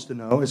really wants to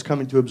know is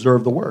coming to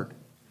observe the word.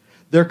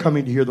 They're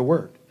coming to hear the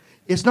word.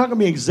 It's not going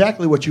to be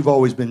exactly what you've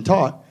always been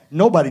taught.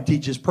 Nobody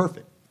teaches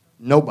perfect.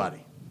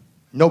 Nobody.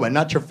 Nobody.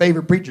 Not your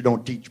favorite preacher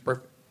don't teach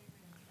perfect.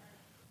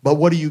 But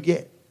what do you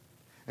get?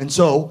 And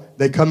so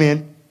they come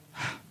in.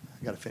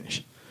 I got to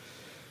finish.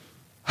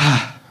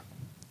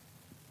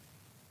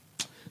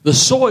 The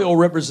soil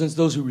represents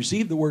those who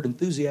receive the word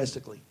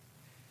enthusiastically.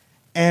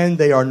 And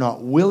they are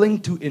not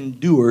willing to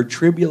endure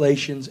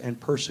tribulations and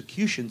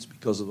persecutions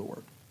because of the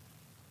word.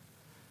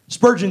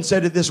 Spurgeon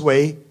said it this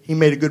way. He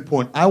made a good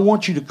point. I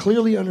want you to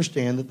clearly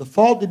understand that the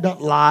fault did not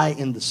lie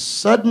in the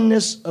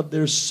suddenness of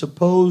their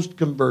supposed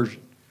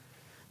conversion.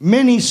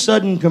 Many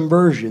sudden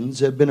conversions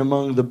have been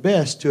among the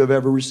best to have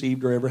ever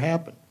received or ever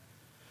happened.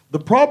 The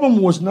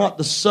problem was not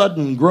the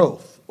sudden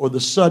growth or the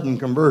sudden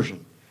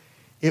conversion.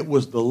 It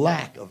was the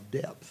lack of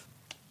depth.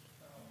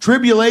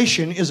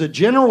 Tribulation is a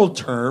general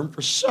term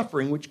for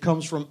suffering which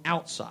comes from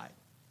outside.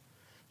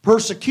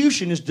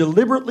 Persecution is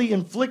deliberately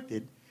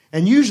inflicted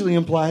and usually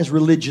implies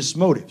religious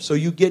motives. So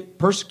you get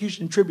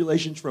persecution and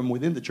tribulations from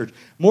within the church.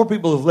 More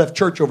people have left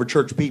church over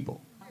church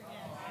people.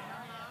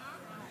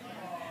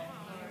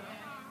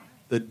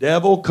 The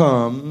devil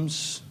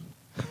comes.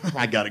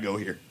 I got to go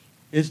here.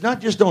 It's not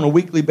just on a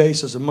weekly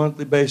basis, a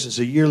monthly basis,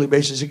 a yearly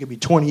basis. It could be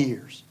 20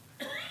 years.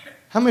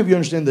 How many of you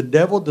understand the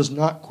devil does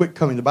not quit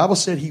coming? The Bible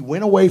said he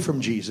went away from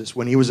Jesus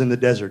when he was in the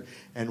desert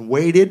and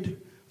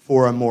waited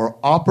for a more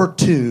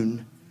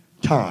opportune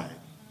time.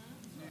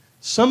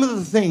 Some of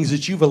the things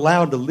that you've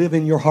allowed to live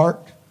in your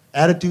heart,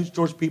 attitudes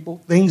towards people,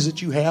 things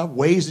that you have,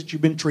 ways that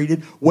you've been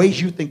treated,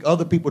 ways you think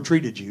other people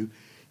treated you,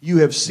 you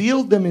have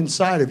sealed them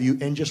inside of you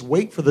and just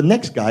wait for the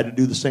next guy to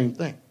do the same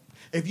thing.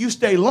 If you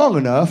stay long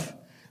enough,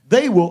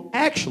 they will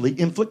actually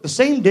inflict the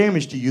same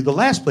damage to you the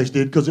last place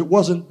did, because it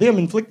wasn't them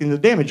inflicting the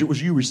damage, it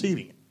was you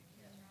receiving it.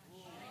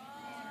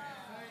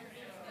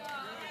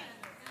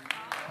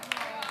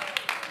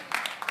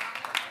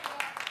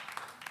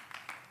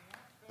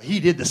 He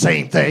did the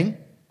same thing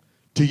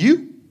to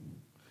you.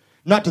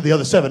 Not to the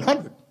other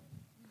 700.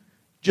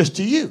 Just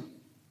to you.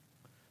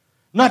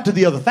 Not to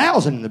the other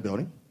 1,000 in the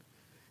building.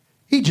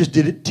 He just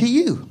did it to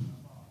you.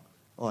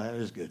 Oh, that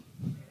is good.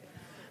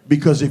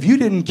 Because if you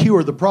didn't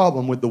cure the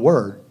problem with the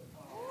word,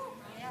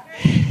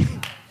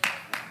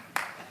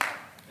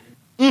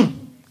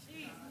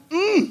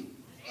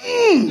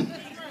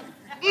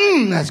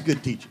 that's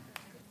good teaching.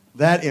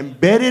 That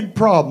embedded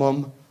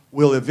problem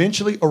will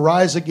eventually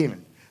arise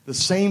again. The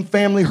same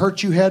family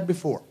hurt you had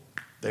before,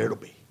 there it'll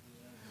be.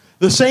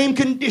 The same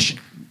condition,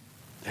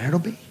 there it'll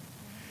be.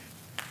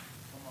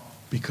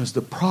 Because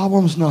the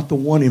problem's not the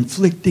one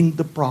inflicting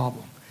the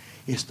problem.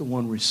 It's the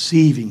one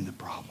receiving the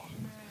problem.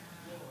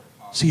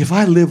 See, if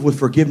I live with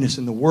forgiveness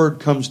and the word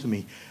comes to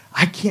me,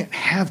 I can't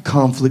have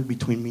conflict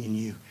between me and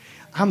you.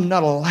 I'm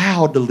not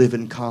allowed to live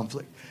in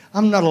conflict.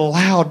 I'm not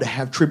allowed to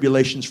have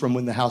tribulations from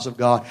in the house of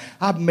God.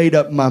 I've made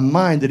up my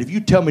mind that if you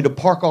tell me to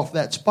park off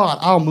that spot,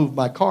 I'll move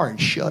my car and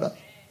shut up.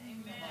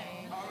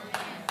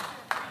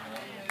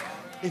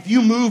 If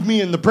you move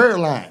me in the prayer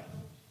line,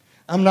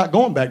 I'm not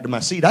going back to my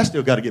seat. I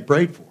still got to get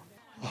prayed for.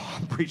 Oh,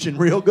 I'm preaching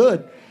real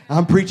good.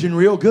 I'm preaching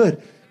real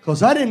good.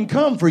 Because I didn't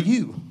come for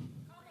you.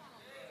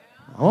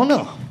 Oh,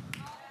 no.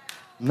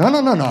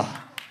 No.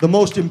 The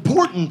most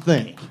important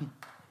thing.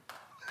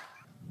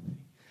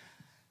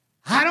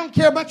 I don't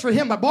care much for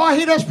him, but boy,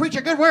 he does preach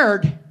a good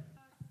word.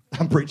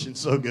 I'm preaching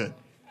so good.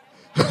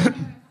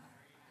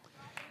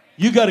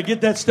 You got to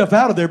get that stuff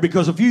out of there,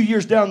 because a few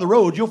years down the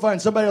road, you'll find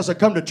somebody else that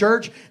come to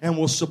church and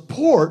will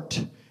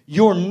support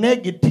your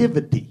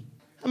negativity.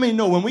 I mean,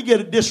 no, when we get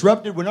it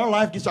disrupted, when our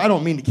life gets, I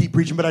don't mean to keep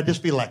preaching, but I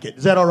just feel like it.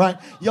 Is that all right?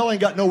 Y'all ain't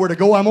got nowhere to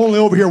go. I'm only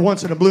over here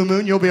once in a blue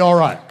moon. You'll be all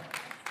right.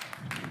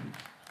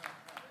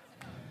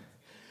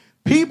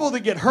 People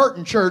that get hurt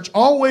in church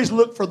always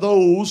look for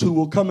those who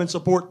will come and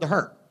support the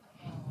hurt.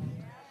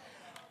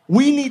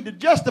 We need to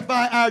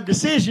justify our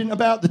decision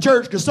about the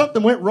church because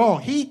something went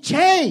wrong. He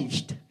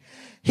changed.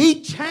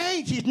 He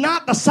changed. He's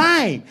not the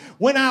same.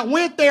 When I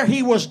went there,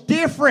 he was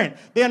different.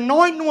 The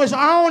anointing was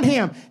on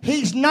him.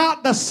 He's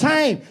not the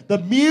same. The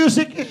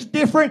music is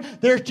different.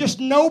 There's just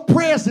no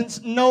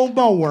presence no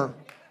more.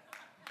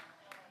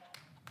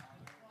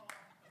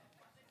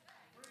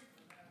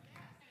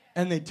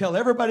 And they tell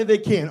everybody they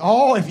can,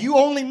 oh, if you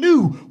only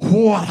knew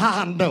what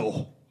I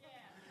know.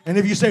 And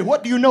if you say,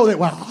 what do you know?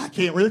 Well, I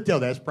can't really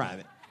tell. That's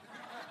private.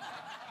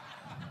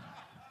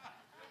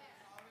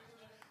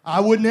 I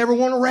would never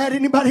want to rat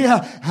anybody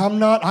out. I'm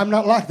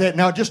not like that.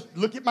 Now just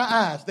look at my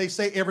eyes. They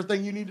say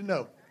everything you need to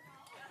know.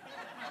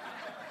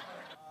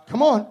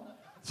 Come on.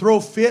 Throw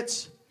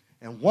fits.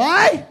 And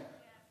why?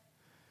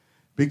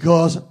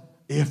 Because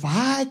if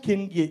I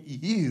can get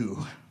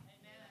you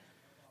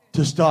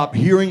to stop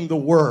hearing the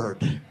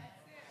word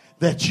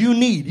that you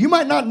need, you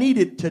might not need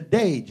it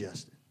today,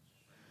 Justin,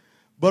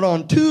 but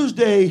on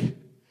Tuesday,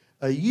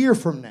 a year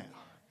from now,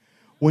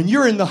 when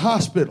you're in the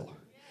hospital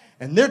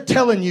and they're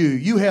telling you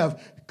you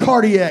have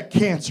cardiac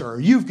cancer, or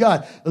you've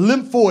got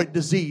lymphoid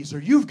disease, or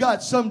you've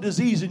got some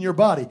disease in your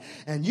body,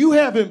 and you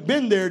haven't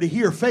been there to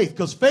hear faith,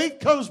 because faith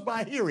comes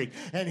by hearing,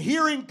 and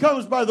hearing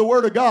comes by the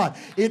word of God.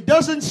 It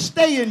doesn't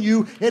stay in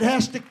you. It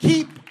has to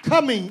keep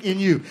coming in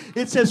you.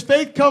 It says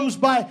faith comes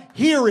by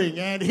hearing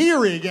and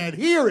hearing and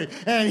hearing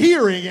and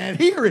hearing and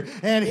hearing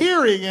and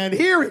hearing and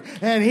hearing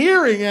and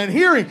hearing and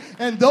hearing.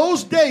 And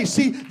those days,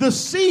 see, the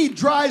seed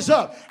dries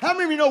up. How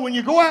many of you know when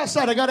you go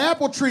outside, I got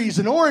apple trees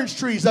and orange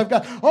trees. I've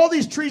got all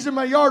these trees in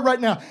my yard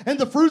right now, and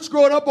the fruit's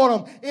growing up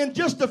on them. In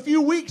just a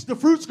few weeks, the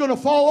fruit's going to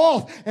fall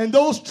off, and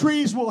those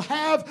trees will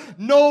have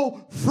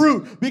no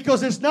fruit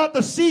because it's not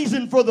the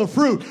season for the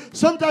fruit.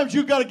 Sometimes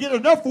you've got to get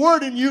enough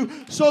word in you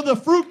so the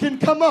fruit can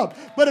come up.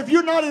 But if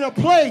you're not in a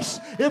place,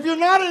 if you're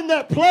not in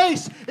that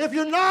place, if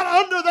you're not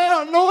under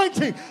that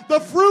anointing, the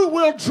fruit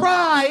will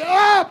dry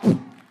up.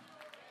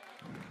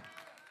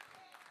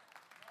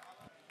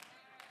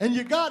 And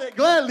you got it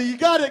gladly. You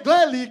got it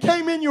gladly. You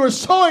came in, you were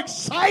so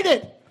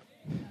excited.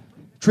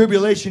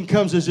 Tribulation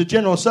comes as a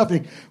general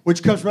suffering,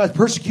 which comes from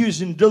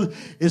persecution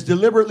is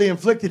deliberately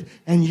inflicted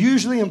and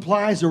usually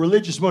implies a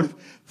religious motive.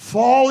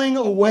 Falling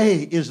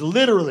away is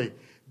literally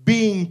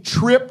being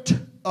tripped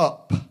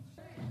up.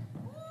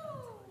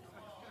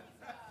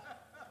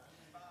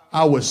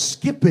 I was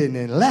skipping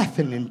and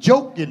laughing and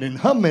joking and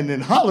humming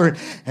and hollering,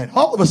 and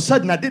all of a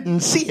sudden I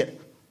didn't see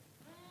it.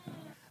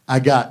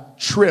 I got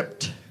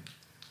tripped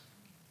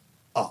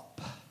up.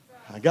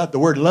 I got the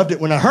word and loved it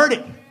when I heard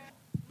it,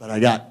 but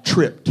I got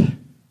tripped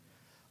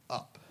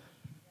up.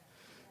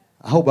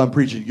 I hope I'm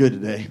preaching good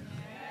today.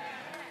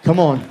 Come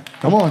on,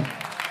 come on.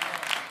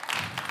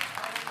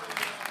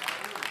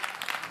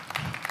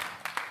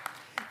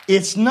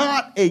 It's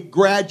not a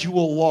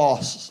gradual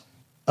loss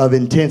of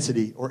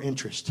intensity or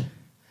interest,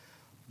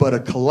 but a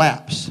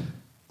collapse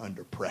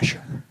under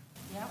pressure.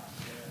 Yep.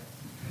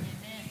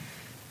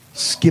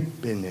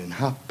 Skipping and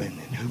hopping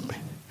and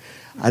hooping.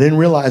 I didn't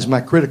realize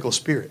my critical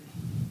spirit.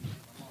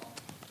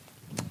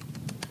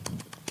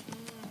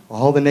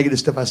 All the negative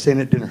stuff I was saying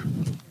at dinner.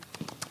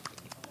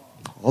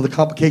 All the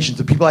complications,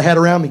 the people I had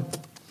around me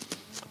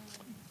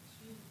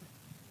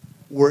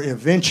were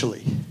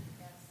eventually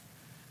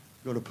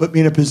going to put me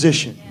in a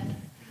position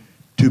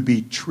to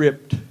be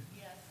tripped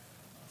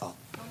up.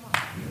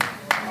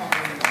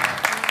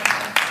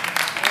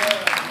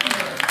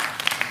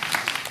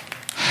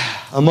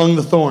 Among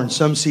the thorns,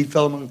 some seed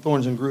fell among the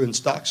thorns and grew, and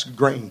stalks of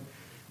grain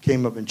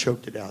came up and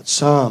choked it out.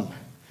 Some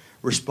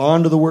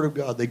respond to the word of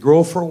God. They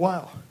grow for a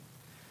while,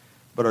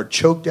 but are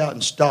choked out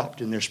and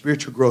stopped in their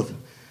spiritual growth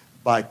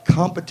by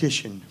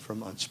competition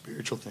from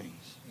unspiritual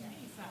things.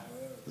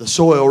 The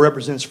soil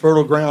represents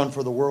fertile ground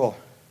for the world,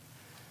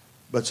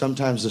 but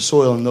sometimes the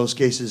soil in those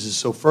cases is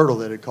so fertile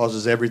that it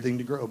causes everything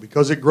to grow.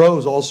 Because it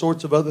grows, all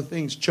sorts of other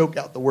things choke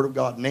out the word of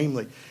God.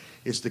 Namely,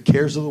 it's the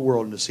cares of the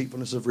world and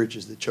deceitfulness of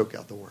riches that choke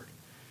out the word.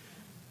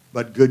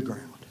 But good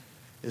ground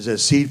is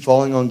as seed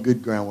falling on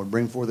good ground would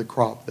bring forth a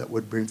crop that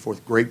would bring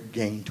forth great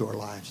gain to our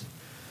lives.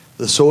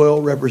 The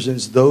soil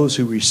represents those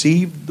who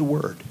received the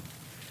word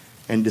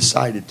and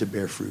decided to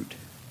bear fruit.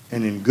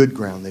 And in good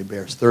ground, they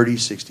bear 30,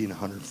 60, and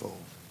 100-fold.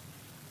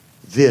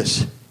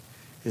 This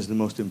is the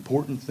most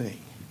important thing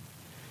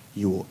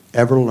you will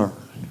ever learn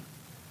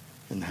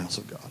in the house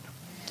of God.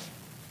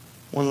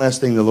 One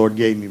last thing the Lord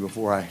gave me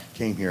before I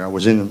came here. I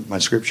was in my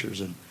scriptures,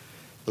 and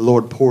the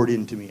Lord poured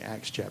into me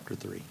Acts chapter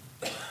 3.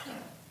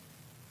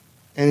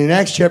 And in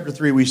Acts chapter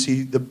 3, we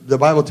see the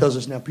Bible tells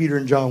us now Peter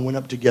and John went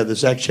up together. This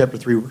is Acts chapter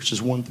 3,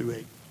 verses 1 through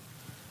 8.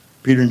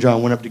 Peter and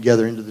John went up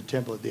together into the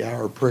temple at the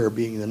hour of prayer,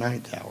 being the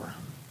ninth hour.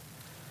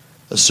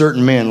 A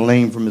certain man,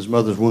 lame from his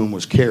mother's womb,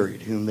 was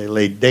carried, whom they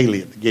laid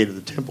daily at the gate of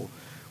the temple,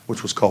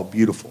 which was called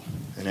Beautiful,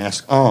 and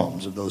asked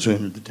alms of those who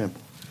entered the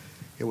temple.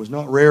 It was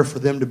not rare for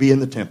them to be in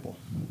the temple.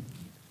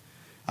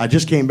 I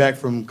just came back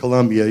from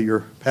Colombia.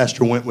 Your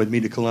pastor went with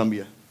me to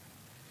Colombia.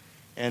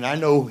 And I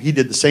know he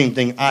did the same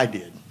thing I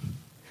did.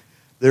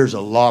 There's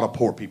a lot of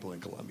poor people in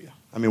Colombia.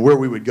 I mean, where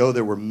we would go,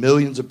 there were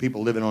millions of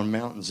people living on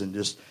mountains and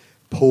just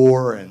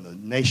poor, and the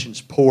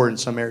nation's poor in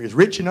some areas,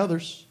 rich in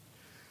others,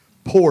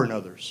 poor in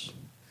others.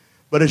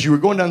 But as you were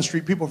going down the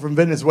street, people from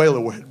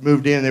Venezuela had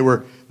moved in.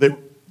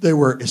 They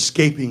were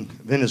escaping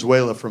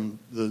Venezuela from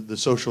the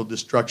social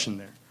destruction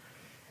there.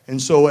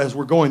 And so as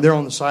we're going, they're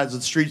on the sides of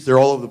the streets. They're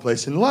all over the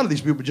place. And a lot of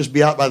these people would just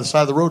be out by the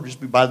side of the road, just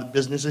be by the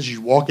businesses.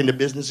 You walk into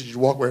businesses, you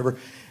walk wherever.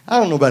 I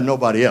don't know about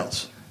nobody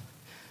else.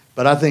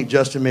 But I think,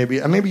 Justin, maybe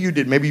you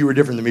did. Maybe you were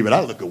different than me, but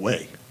I look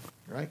away.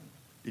 Right?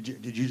 Did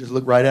you just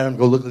look right at them,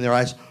 go look in their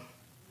eyes?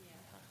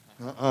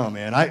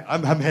 Man,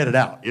 I'm headed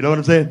out. You know what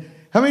I'm saying?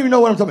 How many of you know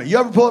what I'm talking about? You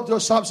ever pull up to a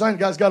stop sign, the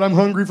guy's got, I'm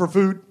hungry for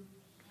food?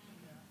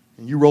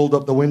 And you rolled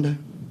up the window?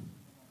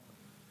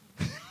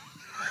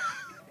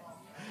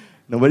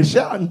 Nobody's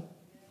shouting.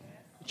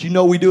 But you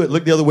know we do it.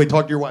 Look the other way,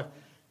 talk to your wife.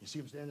 You see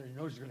him standing there, you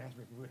know he's going to ask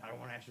me for food. I don't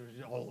want to ask you.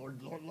 Oh,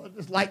 Lord, let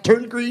this light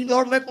turn green.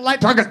 Lord, let the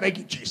light turn green. Thank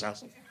you,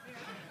 Jesus.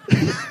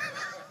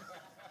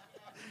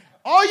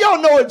 All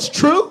y'all know it's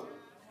true.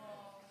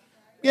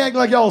 You act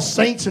like y'all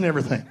saints and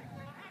everything.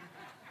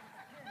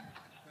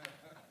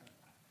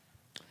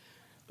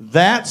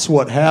 That's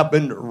what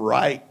happened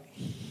right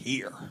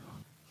here.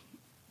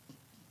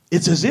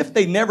 It's as if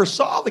they never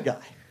saw the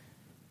guy.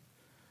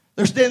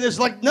 They're standing there, it's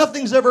like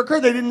nothing's ever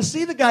occurred. They didn't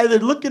see the guy. They're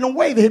looking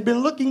away. They had been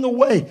looking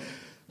away.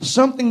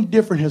 Something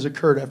different has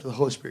occurred after the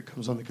Holy Spirit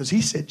comes on them. Because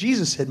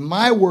Jesus said,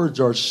 my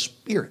words are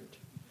spirit.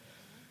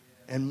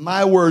 And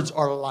my words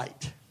are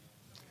light.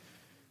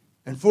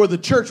 And for the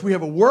church, we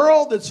have a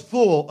world that's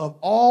full of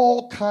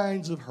all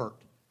kinds of hurt.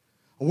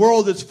 A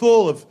world that's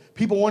full of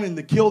people wanting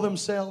to kill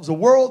themselves. A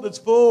world that's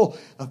full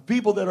of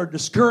people that are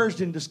discouraged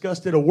and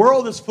disgusted. A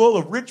world that's full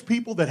of rich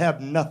people that have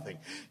nothing.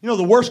 You know,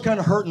 the worst kind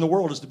of hurt in the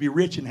world is to be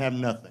rich and have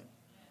nothing.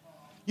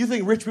 You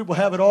think rich people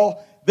have it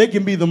all? They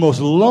can be the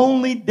most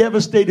lonely,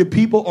 devastated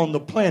people on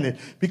the planet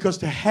because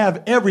to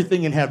have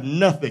everything and have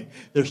nothing,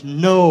 there's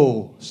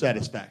no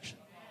satisfaction.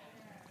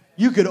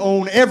 You could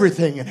own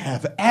everything and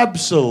have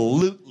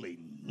absolutely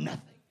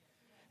nothing.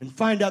 And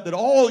find out that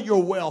all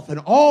your wealth and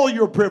all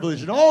your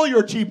privilege and all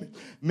your achievement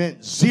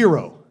meant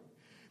zero.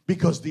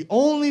 Because the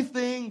only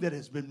thing that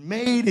has been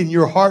made in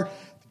your heart,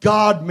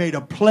 God made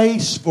a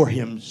place for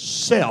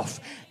himself,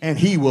 and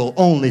he will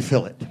only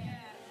fill it.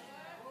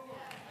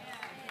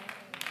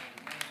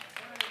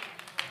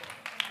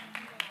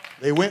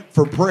 They went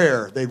for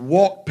prayer. They'd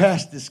walked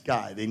past this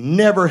guy. They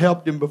never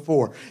helped him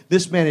before.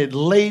 This man had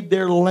laid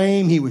there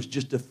lame. He was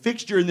just a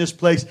fixture in this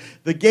place.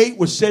 The gate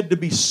was said to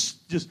be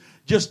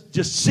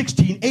just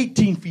 16,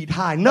 18 feet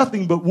high,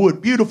 nothing but wood,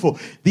 beautiful.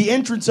 The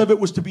entrance of it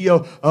was to be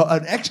an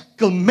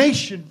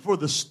exclamation for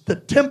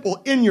the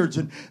temple innards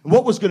and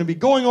what was going to be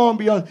going on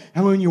beyond.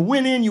 And when you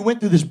went in, you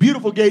went through this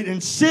beautiful gate,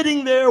 and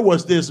sitting there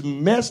was this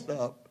messed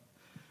up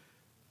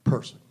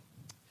person.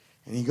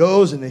 And he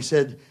goes, and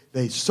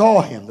they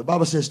saw him. The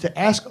Bible says to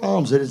ask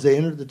alms as they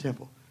entered the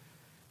temple.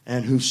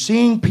 And who,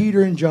 seeing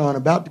Peter and John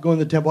about to go in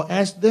the temple,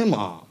 asked them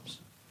alms.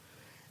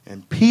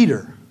 And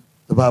Peter,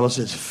 the Bible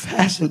says,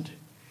 fastened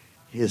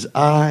his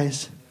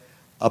eyes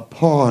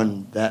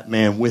upon that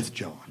man with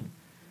John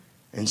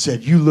and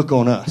said, you look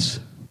on us.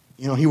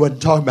 You know, he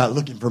wasn't talking about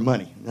looking for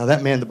money. Now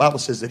that man, the Bible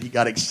says that he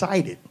got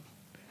excited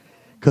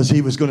because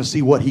he was going to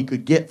see what he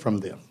could get from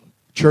them.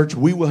 Church,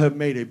 we will have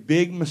made a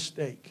big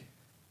mistake,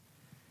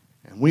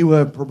 and we will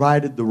have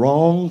provided the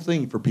wrong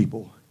thing for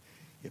people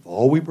if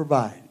all we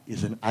provide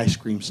is an ice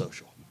cream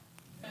social.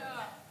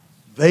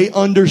 They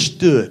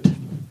understood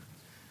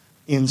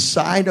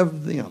inside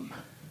of them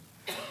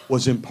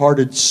was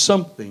imparted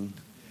something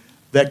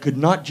that could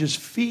not just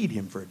feed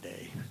him for a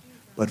day,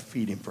 but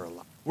feed him for a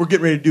life. We're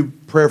getting ready to do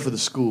prayer for the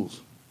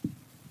schools.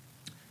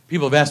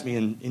 People have asked me,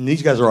 and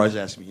these guys are always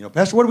asking me, you know,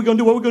 Pastor, what are we going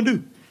to do? What are we going to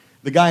do?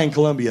 The guy in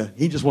Columbia,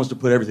 he just wants to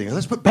put everything.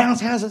 Let's put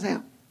bounce houses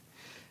out.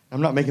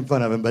 I'm not making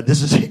fun of him, but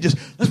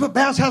let's put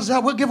bounce houses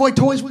out. We'll give away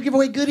toys. We'll give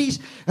away goodies.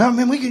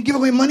 And we can give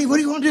away money. What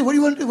do you want to do? What do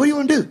you want to do? What do you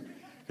want to do?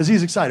 Because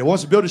he's excited. He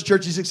wants to build his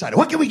church. He's excited.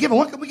 What can we give him?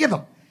 What can we give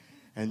him?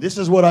 And this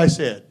is what I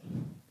said.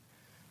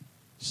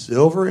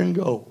 Silver and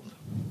gold.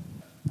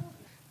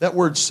 That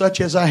word, such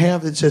as I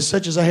have, it says,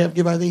 such as I have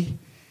give I thee,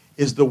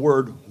 is the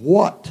word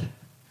what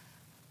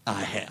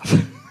I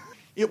have.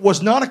 It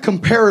was not a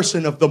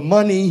comparison of the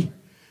money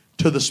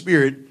to the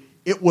Spirit.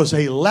 It was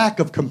a lack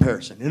of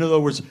comparison. In other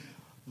words,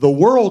 the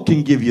world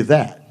can give you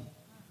that.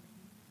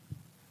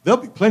 There'll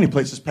be plenty of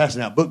places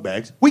passing out book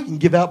bags. We can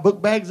give out book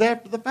bags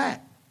after the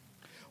fact.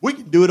 We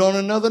can do it on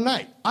another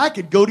night. I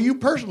could go to you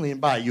personally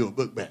and buy you a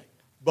book bag.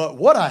 But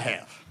what I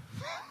have,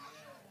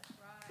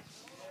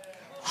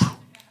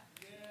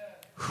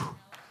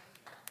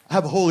 I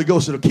have a Holy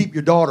Ghost that'll keep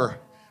your daughter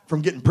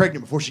from getting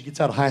pregnant before she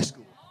gets out of high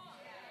school.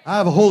 I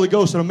have a Holy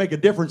Ghost that'll make a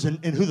difference in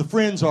who the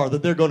friends are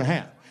that they're going to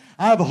have.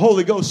 I have a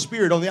Holy Ghost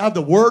Spirit I have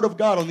the Word of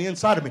God on the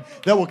inside of me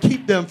that will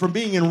keep them from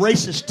being in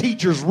racist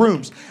teachers'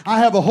 rooms. I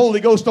have a Holy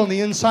Ghost on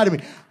the inside of me.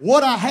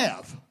 What I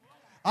have,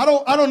 I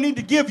don't need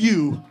to give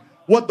you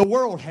what the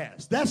world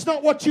has. That's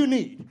not what you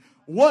need.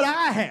 What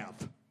I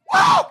have,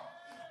 whoa!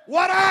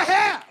 What I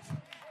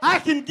have, I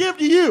can give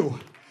to you.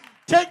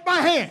 Take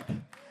my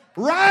hand.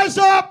 Rise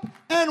up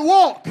and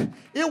walk.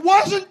 It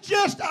wasn't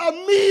just a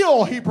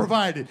meal he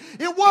provided.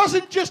 It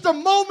wasn't just a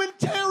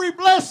momentary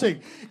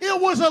blessing.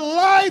 It was a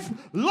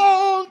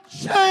lifelong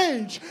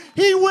change.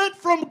 He went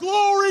from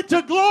glory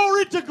to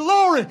glory to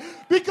glory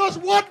because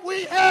what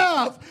we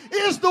have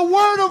is the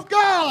Word of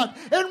God.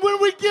 And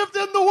when we give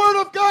them the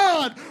Word of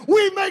God,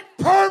 we make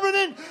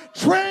permanent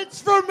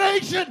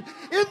transformation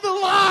in the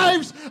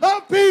lives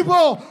of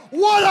people.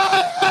 What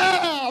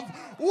I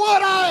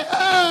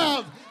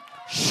have.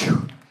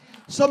 Whew.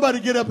 Somebody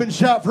get up and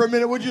shout for a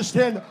minute. Would you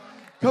stand up?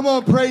 Come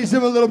on, praise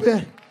him a little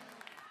bit.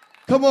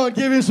 Come on,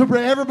 give him some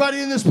praise.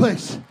 Everybody in this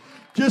place,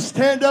 Just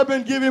stand up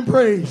and give him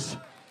praise.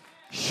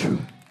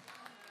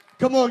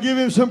 Come on, give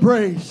him some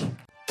praise.